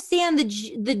understand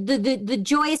the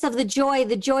joyous of the joy of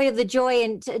the joy,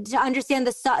 and to understand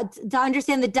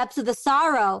the depths of the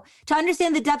sorrow. To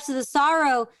understand the depths of the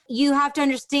sorrow, you have to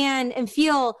understand and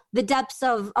feel the depths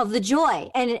of the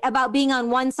joy. And about being on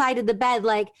one side of the bed,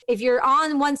 like if you're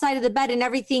on one side of the bed and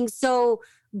everything's so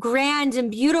grand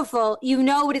and beautiful, you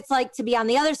know what it's like to be on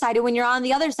the other side. And when you're on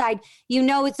the other side, you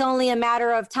know it's only a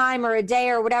matter of time or a day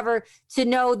or whatever to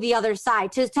know the other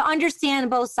side, to understand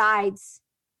both sides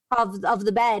of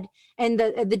the bed and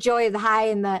the joy of the high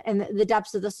and the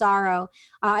depths of the sorrow.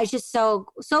 It's just so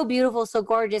beautiful, so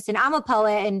gorgeous. And I'm a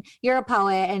poet and you're a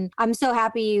poet, and I'm so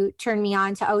happy you turned me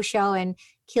on to Osho and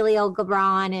Khalil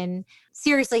Gibran. And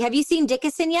seriously, have you seen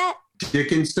Dickinson yet?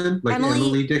 Dickinson? Like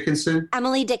Emily Dickinson?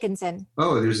 Emily Dickinson.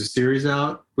 Oh, there's a series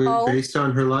out based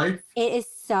on her life? It is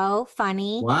so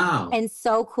funny. Wow. And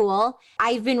so cool.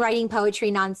 I've been writing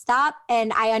poetry nonstop,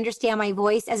 and I understand my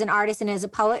voice as an artist and as a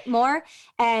poet more,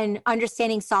 and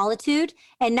understanding solitude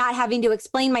and not having to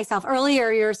explain myself.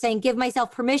 Earlier, you were saying, give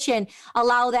myself permission,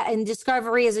 allow that, and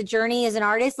discovery as a journey as an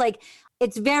artist. Like,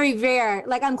 it's very rare.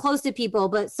 Like, I'm close to people,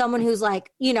 but someone who's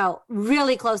like,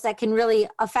 really close that can really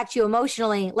affect you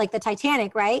emotionally, like the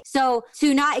Titanic, right? So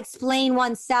to not explain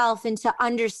oneself and to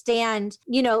understand,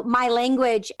 my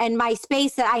language and my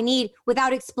space that I need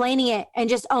without explaining it and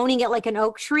just owning it like an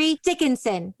oak tree.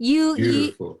 Dickinson,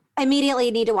 Beautiful.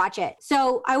 Immediately need to watch it.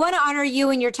 So I want to honor you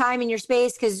and your time and your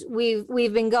space, because we've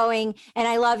been going, and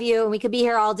I love you, and we could be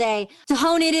here all day. To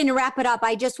hone it in and wrap it up,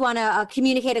 I just want to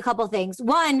communicate a couple things.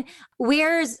 One,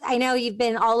 I know you've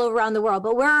been all over around the world,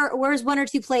 but where's one or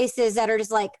two places that are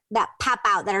just like that pop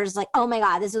out, that are just like, oh my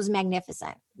God, this was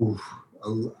magnificent? Oof.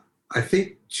 I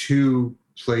think two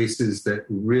places that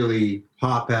really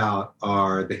pop out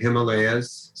are the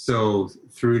Himalayas. So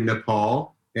through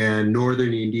Nepal and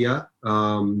northern India,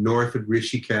 north of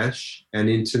Rishikesh and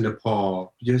into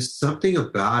Nepal. Just something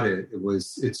about it.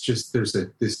 It's just, there's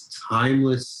this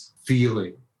timeless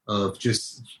feeling of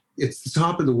just, it's the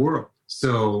top of the world.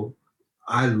 So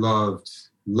I loved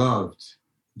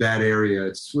that area.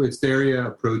 It's the area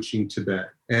approaching Tibet.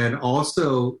 And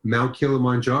also Mount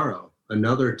Kilimanjaro,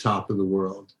 another top of the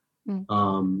world,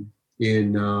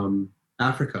 in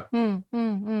Africa.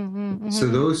 So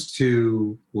those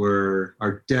two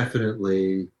are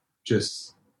definitely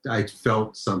just, I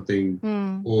felt something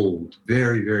old,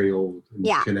 very, very old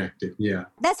and connected. Yeah.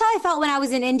 That's how I felt when I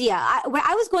was in India. When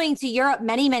I was going to Europe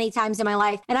many, many times in my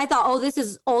life, and I thought, oh, this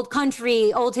is old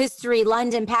country, old history,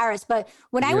 London, Paris. But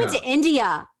when I went to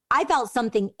India, I felt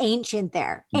something ancient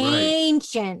there. Right.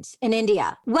 Ancient in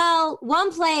India. Well,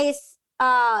 one place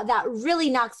that really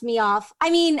knocks me off. I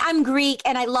mean, I'm Greek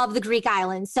and I love the Greek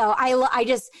islands. So I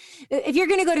just, if you're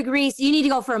going to go to Greece, you need to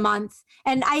go for a month.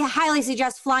 And I highly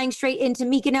suggest flying straight into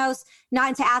Mykonos, not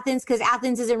into Athens, because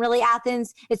Athens isn't really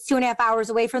Athens. It's 2.5 hours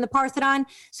away from the Parthenon.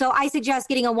 So I suggest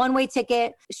getting a one-way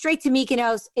ticket straight to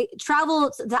Mykonos,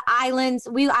 travel to the islands.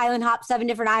 We island hop 7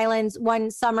 different islands one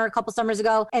summer, a couple summers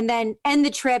ago, and then end the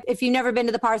trip. If you've never been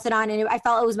to the Parthenon, and I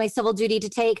felt it was my civil duty to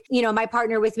take, my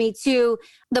partner with me to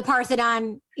the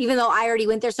Parthenon, even though I already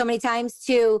went there so many times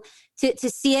to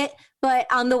see it. But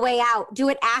on the way out, do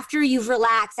it after you've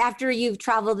relaxed, after you've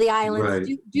traveled the islands.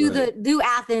 Right, Do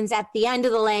Athens at the end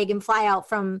of the leg and fly out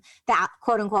from that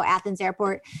quote unquote Athens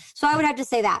airport. So I would have to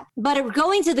say that. But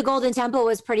going to the Golden Temple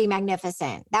was pretty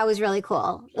magnificent. That was really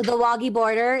cool. The Wagi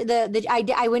border.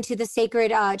 I went to the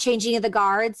sacred changing of the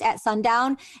guards at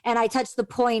sundown, and I touched the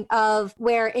point of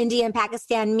where India and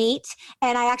Pakistan meet.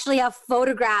 And I actually have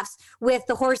photographs with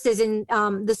the horses and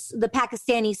the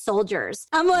Pakistani soldiers.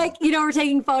 I'm like, we're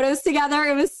taking photos together.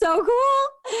 It was so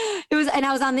cool. And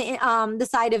I was on the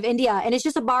side of India, and it's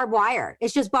just a barbed wire.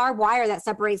 It's just barbed wire that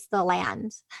separates the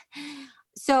land.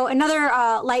 So another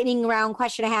lightning round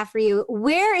question I have for you.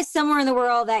 Where is somewhere in the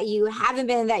world that you haven't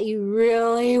been that you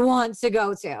really want to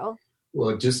go to?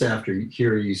 Well, just after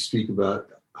hearing you speak about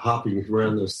hopping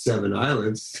around those 7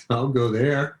 islands, I'll go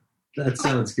there. That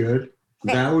sounds good.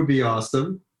 Okay. That would be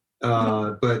awesome.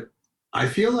 But I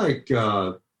feel like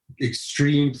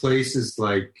extreme places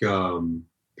like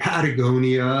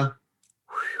Patagonia,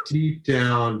 deep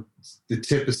down the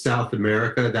tip of South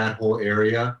America, that whole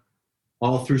area,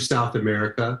 all through South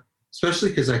America, especially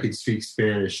because I could speak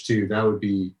Spanish too. That would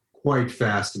be quite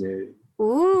fascinating.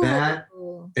 Ooh. That,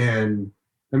 and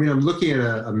I mean, I'm looking at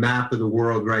a map of the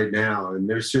world right now, and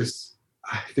there's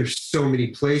so many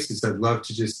places. I'd love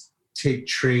to just take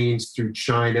trains through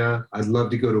China. I'd love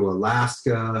to go to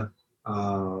Alaska,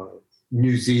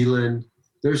 New Zealand.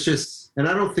 And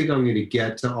I don't think I'm going to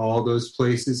get to all those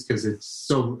places because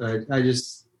it's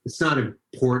it's not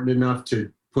important enough to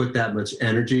put that much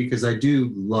energy, because I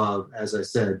do love, as I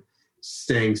said,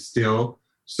 staying still.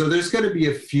 So there's going to be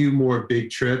a few more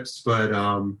big trips, but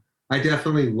I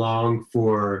definitely long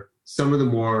for some of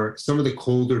the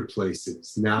colder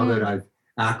places now that I've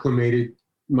acclimated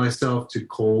myself to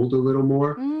cold a little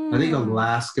more. I think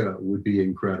Alaska would be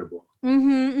incredible.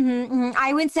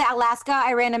 I went to Alaska.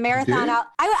 I ran a marathon out.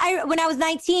 When I was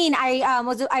 19,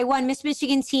 I won Miss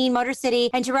Michigan Teen Motor City,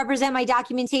 and to represent my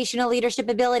documentational leadership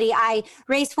ability, I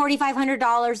raised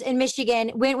 $4,500 in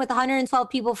Michigan, went with 112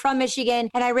 people from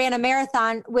Michigan, and I ran a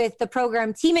marathon with the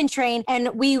program Team and Train, and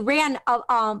we ran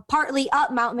partly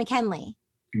up Mount McKinley.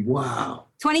 Wow.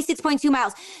 26.2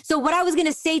 miles. So what I was going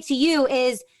to say to you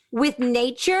is, with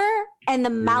nature and the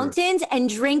mountains and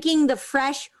drinking the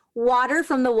fresh water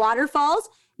from the waterfalls,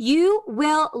 you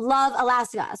will love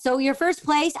Alaska. So your first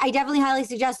place, I definitely highly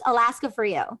suggest Alaska for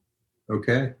you.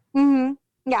 Okay.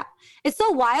 Yeah. It's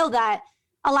so wild that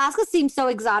Alaska seems so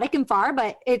exotic and far,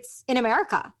 but it's in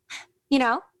America.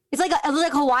 It's like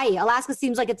Hawaii. Alaska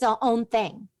seems like its own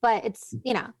thing, but it's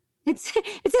in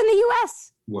the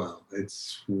US. Well,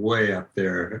 it's way up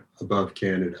there above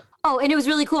Canada. Oh, and it was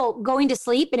really cool going to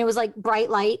sleep, and it was like bright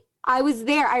light. I was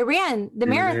there. I ran the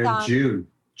marathon. June.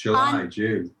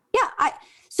 Yeah.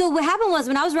 So what happened was,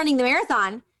 when I was running the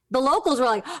marathon, the locals were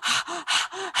like,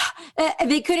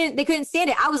 they couldn't stand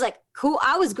it. I was like, cool.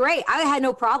 I was great. I had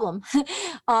no problem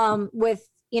with,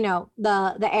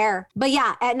 the air. But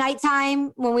yeah, at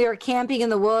nighttime when we were camping in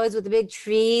the woods with the big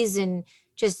trees, and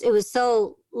just, it was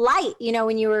so light,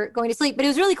 when you were going to sleep. But it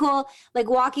was really cool, like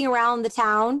walking around the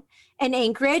town in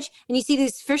Anchorage, and you see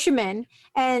these fishermen,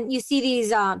 and you see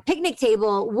these picnic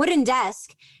table, wooden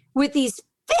desk with these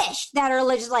fish that are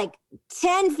just like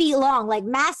 10 feet long, like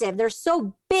massive. They're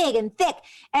so big and thick.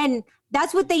 And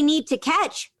that's what they need to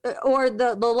catch, or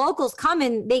the locals come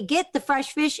and they get the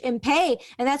fresh fish and pay.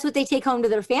 And that's what they take home to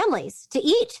their families to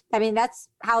eat. I mean, that's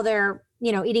how they're,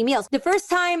 eating meals. The first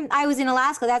time I was in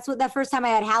Alaska, that first time I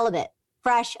had halibut.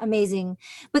 Fresh, amazing.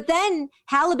 But then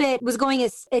halibut was going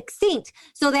extinct.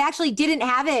 So they actually didn't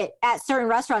have it at certain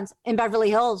restaurants in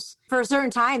Beverly Hills. For a certain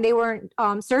time, they weren't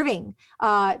serving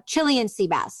Chilean sea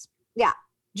bass. Yeah.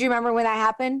 Do you remember when that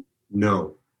happened?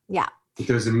 No. Yeah. But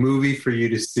there's a movie for you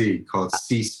to see called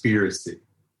Seaspiracy.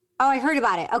 Oh, I heard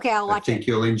about it. Okay, I'll watch it. I think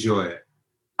you'll enjoy it.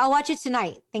 I'll watch it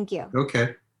tonight. Thank you.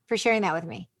 Okay. For sharing that with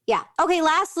me. Yeah. Okay,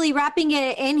 lastly, wrapping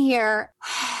it in here,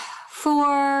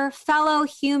 for fellow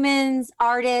humans,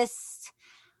 artists,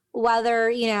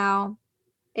 whether,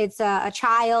 it's a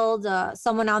child,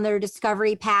 someone on their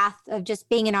discovery path of just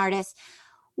being an artist,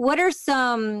 what are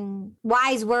some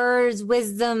wise words,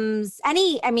 wisdoms,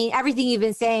 everything you've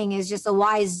been saying is just a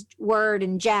wise word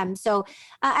and gem. So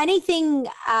anything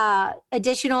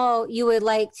additional you would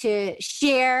like to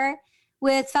share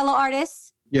with fellow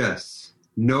artists? Yes.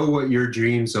 Know what your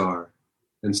dreams are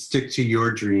and stick to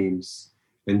your dreams,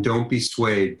 and don't be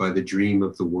swayed by the dream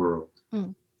of the world.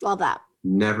 Love that.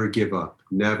 Never give up.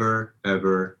 Never,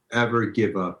 ever, ever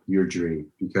give up your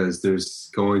dream, because there's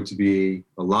going to be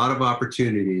a lot of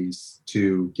opportunities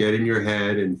to get in your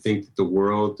head and think that the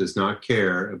world does not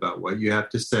care about what you have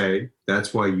to say.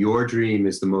 That's why your dream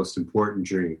is the most important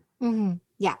dream. Mm-hmm.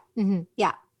 Yeah. Mm-hmm.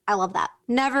 Yeah. I love that.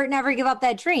 Never give up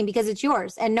that dream, because it's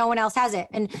yours and no one else has it.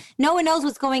 And no one knows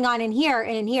what's going on in here,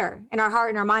 in our heart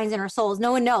and our minds and our souls.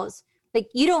 No one knows. Like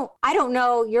I don't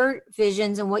know your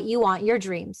visions and what you want, your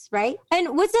dreams, right?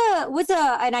 And what's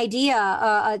an idea,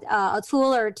 a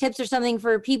tool or tips or something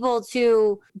for people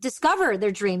to discover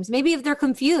their dreams? Maybe if they're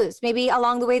confused, maybe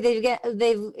along the way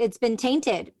it's been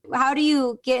tainted. How do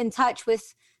you get in touch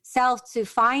with self to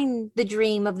find the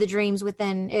dream of the dreams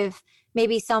within, if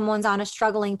maybe someone's on a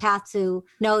struggling path to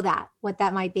know what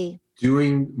that might be?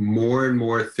 Doing more and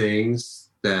more things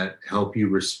that help you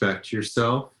respect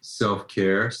yourself,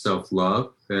 self-care,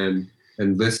 self-love, and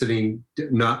listening,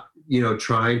 not,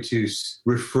 trying to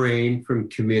refrain from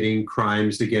committing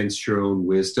crimes against your own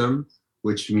wisdom,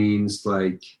 which means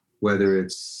like whether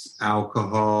it's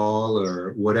alcohol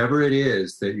or whatever it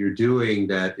is that you're doing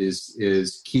that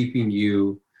is keeping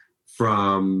you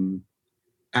from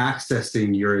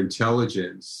accessing your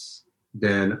intelligence,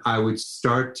 then I would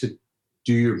start to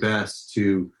do your best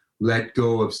to let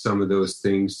go of some of those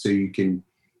things so you can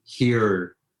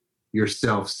hear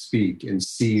yourself speak and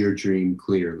see your dream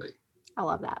clearly. I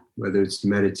love that. Whether it's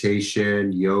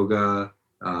meditation, yoga,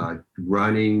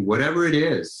 running, whatever it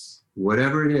is,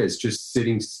 just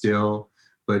sitting still,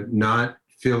 but not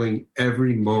filling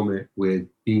every moment with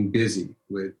being busy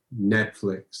with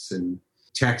Netflix and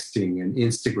texting and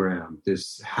Instagram.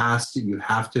 You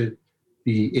have to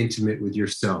be intimate with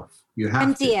yourself. You have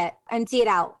empty it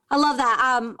out. I love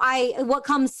that. What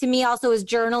comes to me also is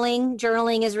journaling.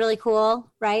 Journaling is really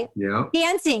cool, right? Yeah.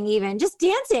 Dancing, even just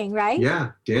dancing, right?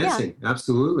 Yeah, dancing, yeah.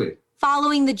 Absolutely.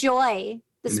 Following the joy,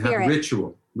 the spirit.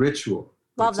 Ritual.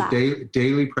 Love that. A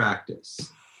daily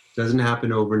practice. Doesn't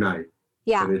happen overnight.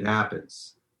 Yeah, but it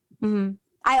happens. Mm-hmm.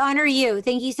 I honor you.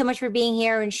 Thank you so much for being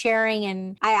here and sharing.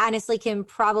 And I honestly can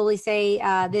probably say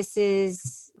this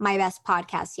is my best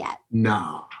podcast yet.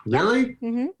 No, really? Yeah.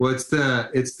 Mm-hmm. Well, it's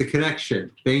the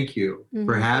connection. Thank you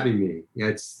for having me.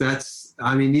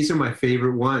 These are my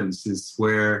favorite ones, is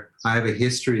where I have a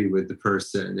history with the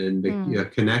person and the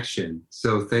connection.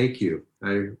 So thank you.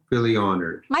 I'm really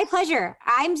honored. My pleasure.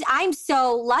 I'm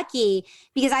so lucky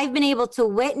because I've been able to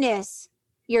witness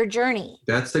your journey.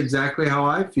 That's exactly how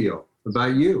I feel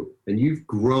about you. And you've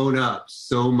grown up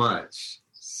so much.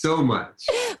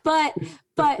 But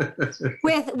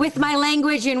with my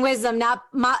language and wisdom, not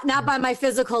by my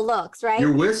physical looks, right?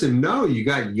 Your wisdom, no, you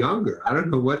got younger. I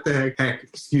don't know what the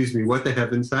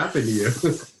heavens happened to you.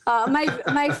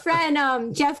 My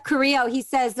friend Jeff Carrillo, he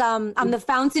says I'm the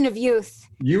fountain of youth.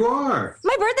 You are.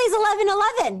 My birthday's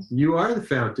 11/11. You are the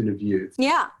fountain of youth.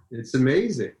 Yeah. It's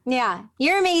amazing. Yeah,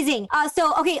 you're amazing.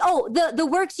 The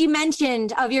works you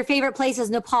mentioned of your favorite places,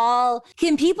 Nepal.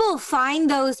 Can people find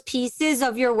those pieces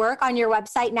of your work on your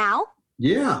website now?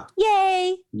 Yeah.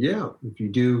 Yay. Yeah. If you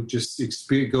do just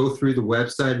go through the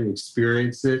website and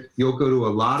experience it, you'll go to a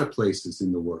lot of places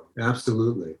in the world.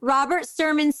 Absolutely.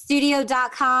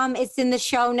 RobertSturmanStudio.com. It's in the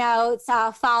show notes.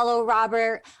 Follow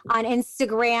Robert on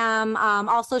Instagram,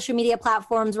 all social media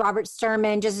platforms, Robert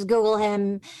Sturman. Just Google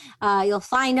him. You'll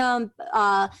find him.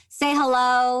 Say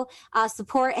hello.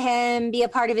 Support him. Be a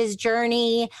part of his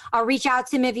journey. Reach out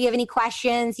to him if you have any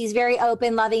questions. He's very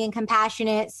open, loving, and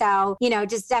compassionate. So,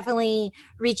 just definitely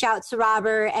reach out to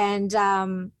Robert. And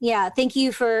thank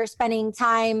you for spending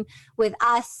time with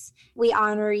us. We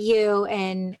honor you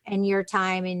and your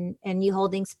time and you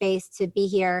holding space to be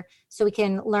here so we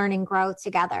can learn and grow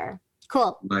together.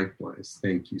 Cool. Likewise.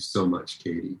 Thank you so much,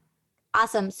 Katie.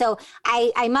 Awesome. So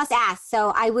I must ask,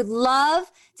 so I would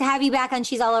love to have you back on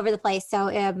She's All Over the Place. So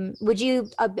would you,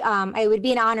 it would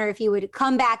be an honor if you would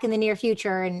come back in the near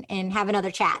future and have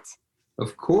another chat.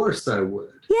 Of course I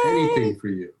would. Yay! Anything for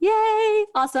you. Yay.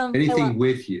 Awesome. Anything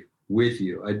with you.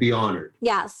 I'd be honored.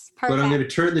 Yes. Perfect. But I'm going to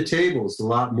turn the tables a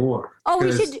lot more. Oh,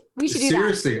 we should do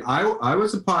seriously, that. I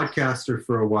was a podcaster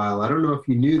for a while. I don't know if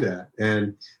you knew that.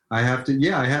 And I had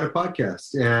a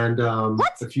podcast. And a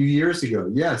few years ago,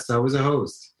 yes, I was a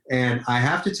host. And I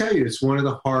have to tell you, it's one of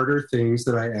the harder things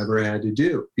that I ever had to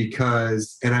do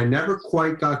and I never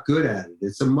quite got good at it.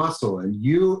 It's a muscle, and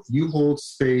you hold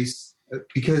space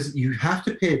because you have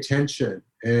to pay attention,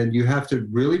 and you have to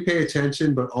really pay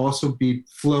attention, but also be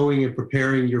flowing and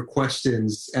preparing your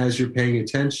questions as you're paying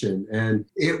attention. And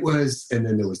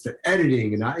then there was the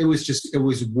editing, and it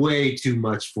was way too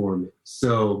much for me.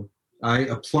 So I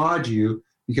applaud you,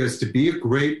 because to be a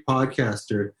great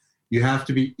podcaster, you have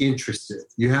to be interested.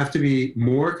 You have to be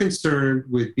more concerned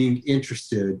with being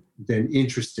interested than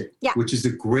interesting, which is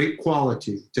a great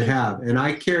quality to have. And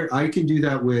I can do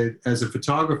that as a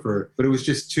photographer, but it was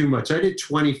just too much. I did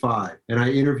 25, and I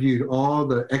interviewed all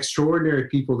the extraordinary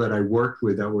people that I worked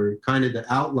with that were kind of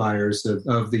the outliers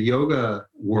of the yoga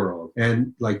world.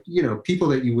 And people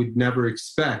that you would never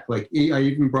expect. I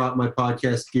even brought my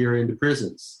podcast gear into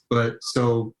prisons. But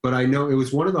I know it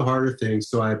was one of the harder things.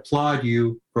 So I applaud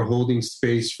you for holding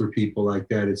space for people like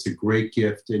that. It's a great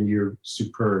gift, and you're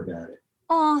superb at it.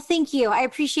 Oh, thank you. I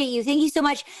appreciate you. Thank you so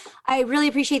much. I really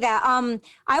appreciate that.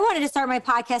 I wanted to start my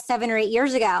podcast 7 or 8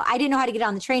 years ago. I didn't know how to get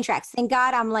on the train tracks. Thank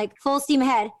God I'm full steam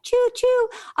ahead. Choo choo.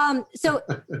 So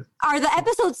are the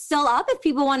episodes still up if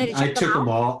people wanted to check them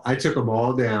out? I took them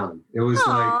all down. It was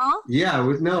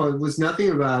it was nothing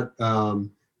about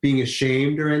being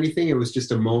ashamed or anything. It was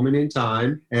just a moment in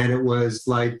time. And it was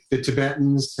like the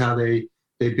Tibetans, how they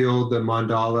build the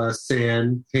mandala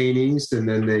sand paintings and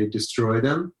then they destroy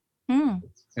them.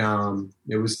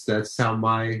 That's how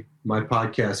my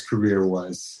podcast career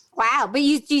was. Wow. But do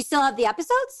you still have the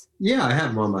episodes? Yeah, I have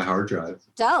them on my hard drive.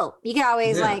 Dope. You can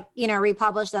always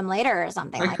republish them later or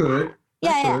something. I could.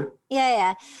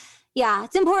 Yeah.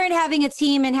 It's important having a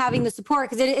team and having the support,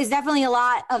 because it is definitely a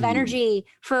lot of energy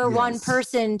for one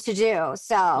person to do.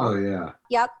 So. Oh yeah.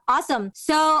 Yep. Awesome.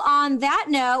 So on that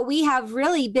note, we have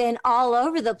really been all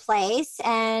over the place,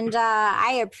 and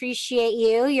I appreciate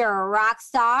you. You're a rock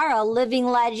star, a living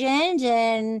legend,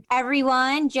 and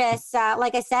everyone just,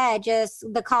 like I said, just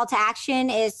the call to action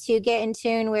is to get in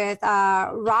tune with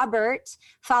Robert,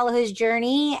 follow his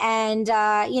journey, and,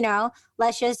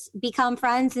 let's just become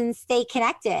friends and stay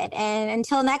connected. And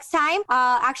until next time,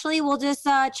 we'll just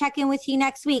check in with you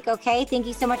next week. Okay. Thank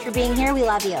you so much for being here. We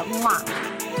love you. Mwah.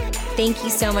 Thank you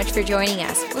so much for joining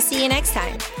us. We'll see you next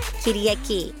time.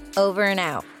 Kiriaki, over and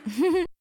out.